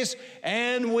days,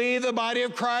 and we, the body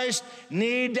of Christ,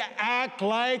 need to act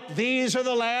like these are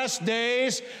the last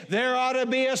days. There ought to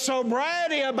be a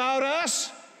sobriety about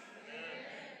us.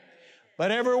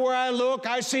 But everywhere I look,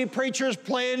 I see preachers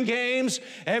playing games.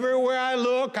 Everywhere I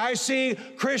look, I see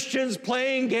Christians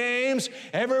playing games.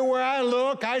 Everywhere I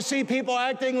look, I see people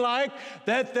acting like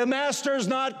that the master's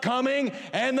not coming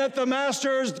and that the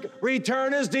master's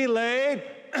return is delayed.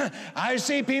 I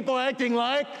see people acting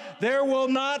like there will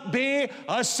not be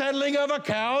a settling of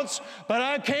accounts, but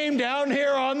I came down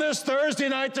here on this Thursday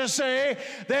night to say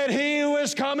that he who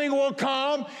is coming will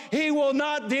come. He will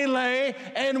not delay,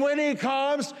 and when he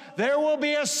comes, there will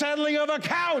be a settling of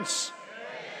accounts.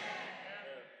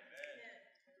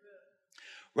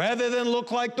 Rather than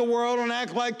look like the world and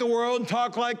act like the world and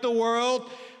talk like the world,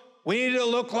 we need to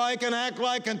look like and act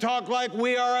like and talk like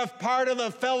we are a part of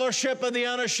the fellowship of the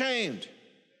unashamed.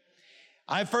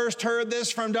 I first heard this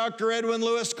from Dr. Edwin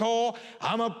Lewis Cole.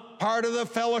 I'm a part of the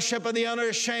fellowship of the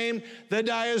unashamed. The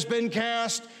die has been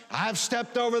cast. I've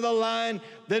stepped over the line.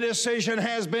 The decision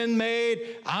has been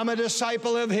made. I'm a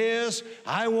disciple of his.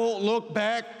 I won't look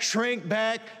back, shrink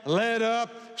back, let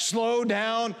up, slow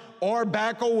down, or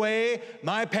back away.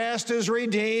 My past is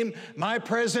redeemed. My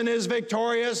present is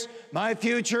victorious. My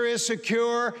future is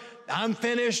secure. I'm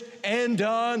finished and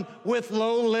done with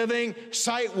low living,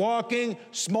 sight walking,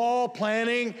 small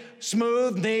planning,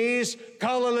 smooth knees,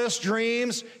 colorless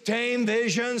dreams, tame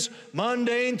visions,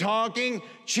 mundane talking,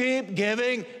 cheap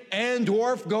giving, and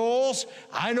dwarf goals.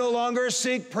 I no longer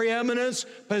seek preeminence,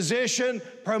 position,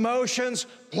 promotions,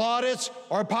 plaudits,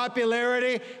 or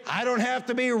popularity. I don't have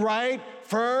to be right,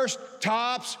 first,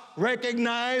 tops,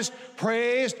 recognized,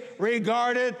 praised,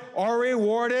 regarded, or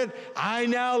rewarded. I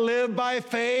now live by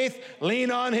faith,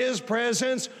 lean on his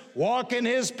presence, walk in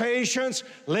his patience,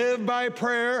 live by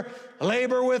prayer,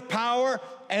 labor with power,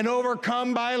 and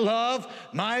overcome by love.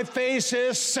 My face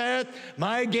is set,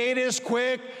 my gait is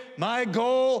quick, my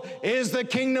goal is the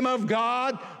kingdom of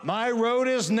God. My road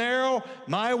is narrow,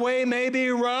 my way may be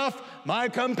rough, my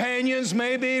companions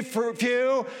may be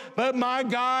few, but my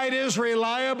guide is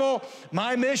reliable,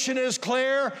 my mission is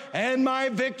clear, and my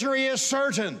victory is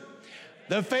certain.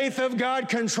 The faith of God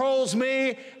controls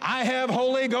me. I have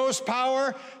Holy Ghost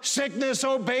power. Sickness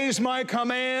obeys my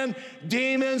command.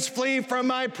 Demons flee from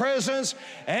my presence.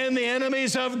 And the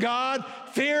enemies of God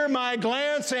fear my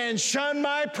glance and shun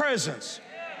my presence.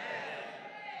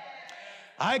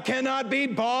 I cannot be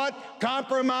bought,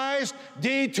 compromised,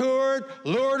 detoured,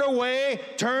 lured away,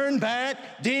 turned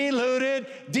back, deluded,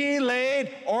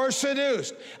 delayed, or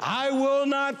seduced. I will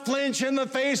not flinch in the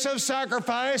face of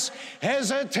sacrifice,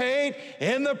 hesitate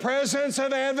in the presence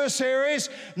of adversaries,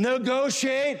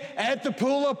 negotiate at the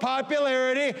pool of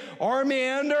popularity, or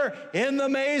meander in the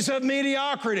maze of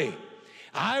mediocrity.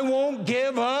 I won't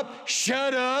give up,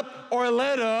 shut up, or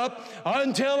let up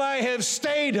until I have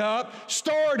stayed up,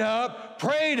 stored up,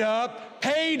 prayed up,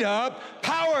 paid up,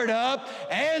 powered up,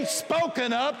 and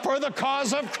spoken up for the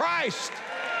cause of Christ.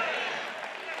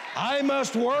 I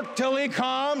must work till he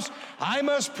comes. I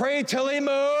must pray till he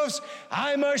moves.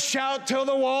 I must shout till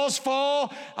the walls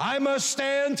fall. I must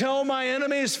stand till my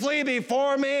enemies flee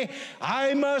before me.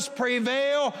 I must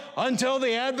prevail until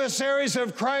the adversaries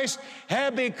of Christ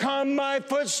have become my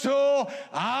footstool.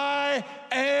 I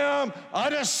am a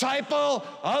disciple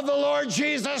of the Lord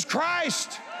Jesus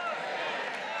Christ.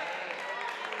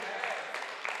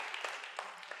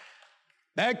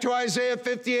 Back to Isaiah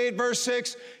 58, verse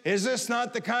 6. Is this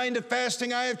not the kind of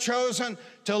fasting I have chosen,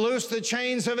 to loose the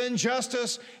chains of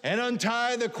injustice and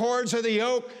untie the cords of the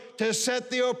yoke, to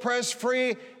set the oppressed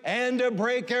free and to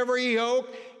break every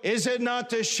yoke? Is it not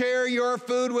to share your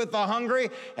food with the hungry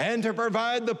and to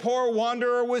provide the poor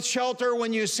wanderer with shelter,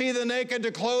 when you see the naked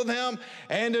to clothe him,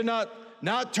 and to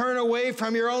not turn away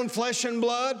from your own flesh and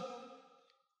blood?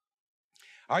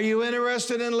 Are you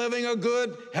interested in living a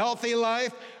good, healthy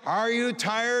life? Are you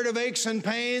tired of aches and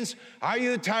pains? Are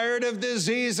you tired of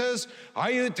diseases? Are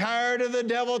you tired of the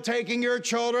devil taking your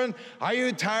children? Are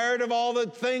you tired of all the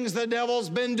things the devil's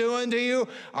been doing to you?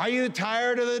 Are you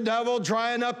tired of the devil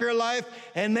drying up your life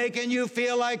and making you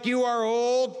feel like you are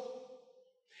old?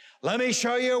 Let me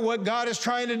show you what God is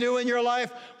trying to do in your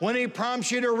life when he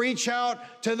prompts you to reach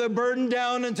out to the burdened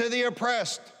down and to the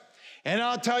oppressed. And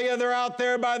I'll tell you, they're out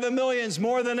there by the millions,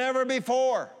 more than ever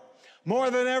before.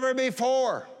 More than ever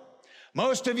before.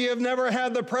 Most of you have never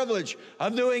had the privilege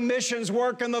of doing missions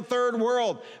work in the third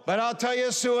world. But I'll tell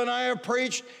you, Sue and I have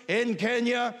preached in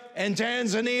Kenya and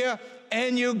Tanzania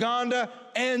and Uganda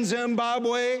and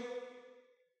Zimbabwe.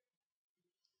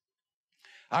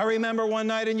 I remember one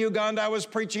night in Uganda, I was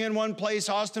preaching in one place,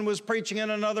 Austin was preaching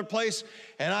in another place,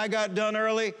 and I got done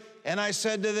early, and I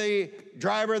said to the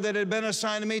driver that had been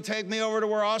assigned to me, take me over to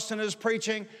where Austin is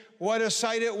preaching. What a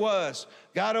sight it was.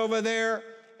 Got over there,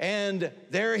 and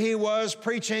there he was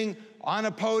preaching on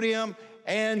a podium,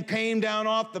 and came down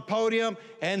off the podium,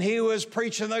 and he was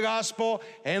preaching the gospel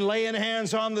and laying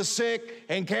hands on the sick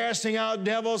and casting out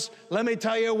devils. Let me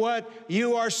tell you what,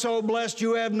 you are so blessed.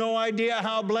 You have no idea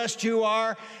how blessed you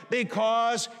are,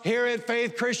 because here at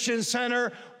Faith Christian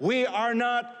Center, we are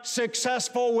not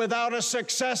successful without a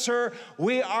successor.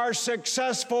 We are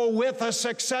successful with a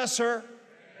successor.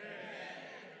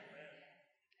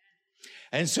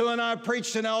 And Sue and I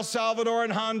preached in El Salvador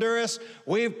and Honduras.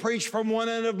 We've preached from one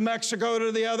end of Mexico to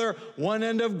the other, one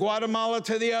end of Guatemala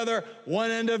to the other,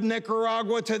 one end of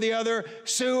Nicaragua to the other.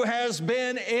 Sue has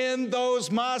been in those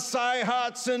Maasai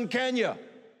huts in Kenya.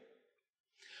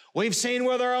 We've seen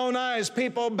with our own eyes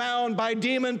people bound by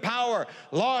demon power,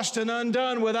 lost and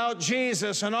undone without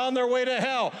Jesus and on their way to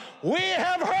hell. We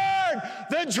have heard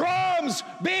the drums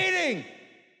beating.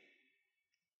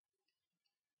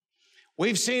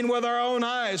 We've seen with our own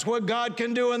eyes what God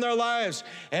can do in their lives.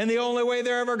 And the only way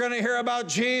they're ever going to hear about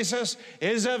Jesus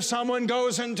is if someone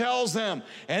goes and tells them.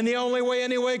 And the only way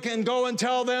anyone can go and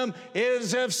tell them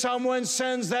is if someone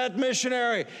sends that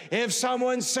missionary, if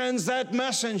someone sends that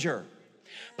messenger.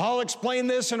 Paul explained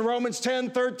this in Romans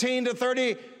 10:13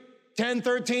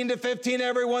 to 15.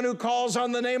 Everyone who calls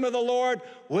on the name of the Lord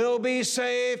will be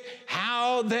saved.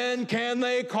 How then can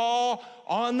they call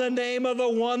on the name of the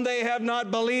one they have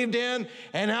not believed in?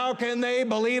 And how can they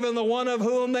believe in the one of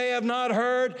whom they have not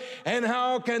heard? And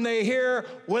how can they hear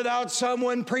without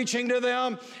someone preaching to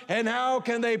them? And how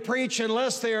can they preach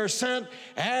unless they are sent?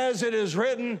 As it is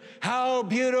written, how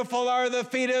beautiful are the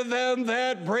feet of them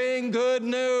that bring good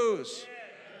news.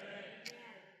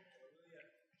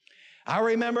 I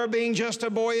remember being just a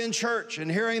boy in church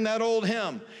and hearing that old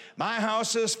hymn, my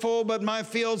house is full, but my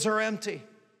fields are empty.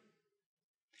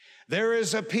 There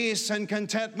is a peace and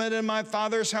contentment in my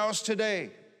Father's house today.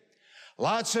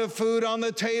 Lots of food on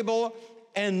the table,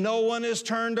 and no one is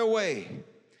turned away.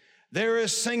 There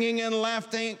is singing and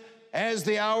laughing as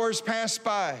the hours pass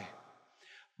by.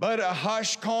 But a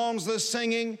hush calms the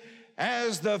singing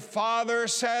as the Father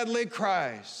sadly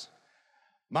cries,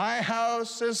 my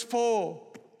house is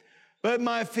full, but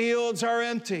my fields are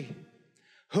empty.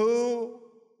 Who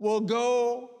will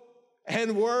go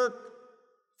and work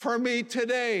for me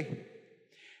today?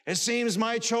 It seems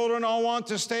my children all want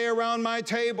to stay around my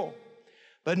table,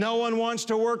 but no one wants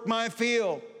to work my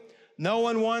field. No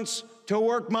one wants to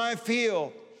work my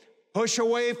field. Push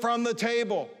away from the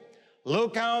table.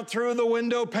 Look out through the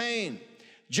window pane.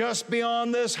 Just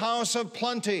beyond this house of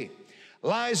plenty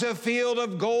lies a field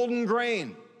of golden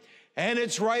grain, and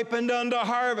it's ripened unto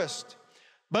harvest.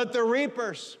 But the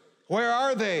reapers, where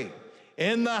are they?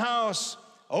 In the house.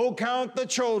 Oh, count the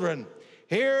children.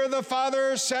 Hear the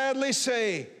father sadly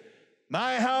say,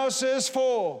 my house is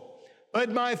full, but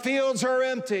my fields are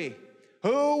empty.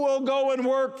 Who will go and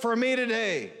work for me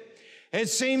today? It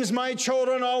seems my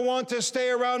children all want to stay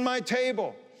around my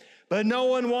table, but no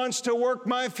one wants to work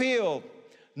my field.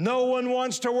 No one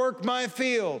wants to work my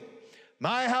field.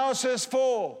 My house is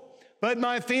full, but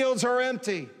my fields are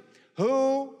empty.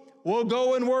 Who will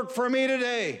go and work for me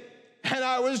today? And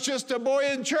I was just a boy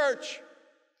in church.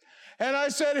 And I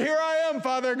said, here I am,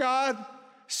 Father God.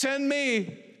 Send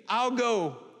me. I'll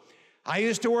go. I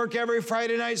used to work every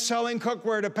Friday night selling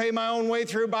cookware to pay my own way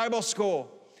through Bible school.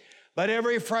 But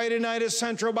every Friday night at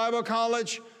Central Bible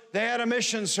College, they had a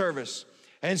mission service.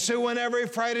 And Sue went every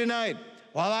Friday night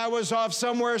while I was off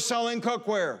somewhere selling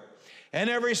cookware. And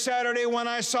every Saturday when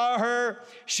I saw her,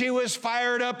 she was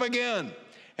fired up again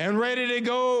and ready to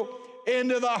go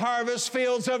into the harvest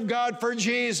fields of God for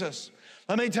Jesus.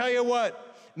 Let me tell you what,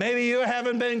 maybe you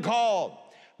haven't been called,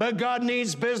 but God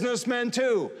needs businessmen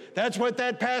too. That's what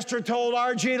that pastor told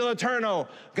R.G. Letourneau.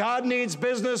 God needs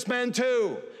businessmen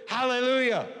too.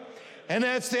 Hallelujah. And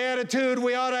that's the attitude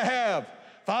we ought to have.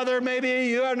 Father, maybe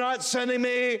you are not sending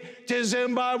me to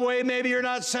Zimbabwe. Maybe you're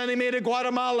not sending me to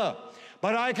Guatemala.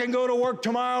 But I can go to work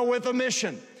tomorrow with a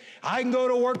mission. I can go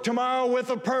to work tomorrow with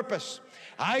a purpose.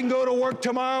 I can go to work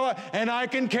tomorrow and I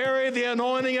can carry the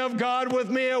anointing of God with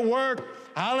me at work.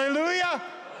 Hallelujah.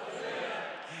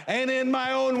 And in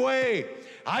my own way,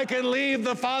 I can leave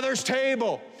the Father's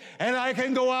table and I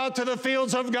can go out to the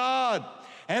fields of God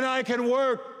and I can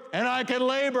work and I can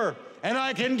labor and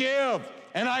I can give,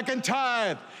 and I can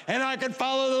tithe, and I can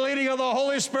follow the leading of the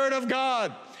Holy Spirit of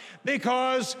God,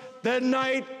 because the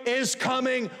night is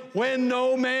coming when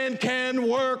no man can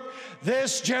work.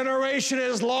 This generation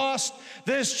is lost.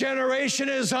 This generation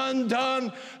is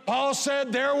undone. Paul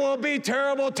said there will be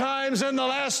terrible times in the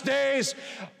last days.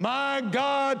 My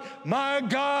God, my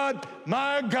God,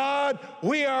 my God,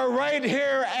 we are right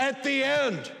here at the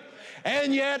end.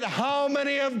 And yet, how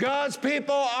many of God's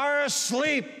people are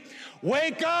asleep?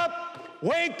 Wake up,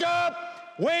 wake up,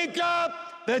 wake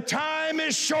up. The time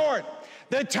is short.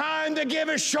 The time to give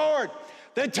is short.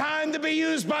 The time to be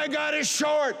used by God is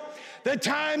short. The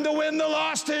time to win the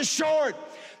lost is short.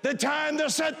 The time to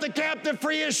set the captive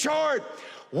free is short.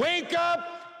 Wake up,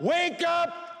 wake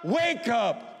up, wake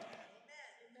up.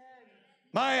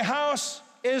 My house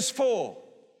is full,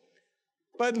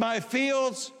 but my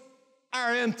fields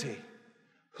are empty.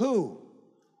 Who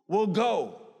will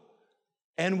go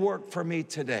and work for me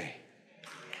today?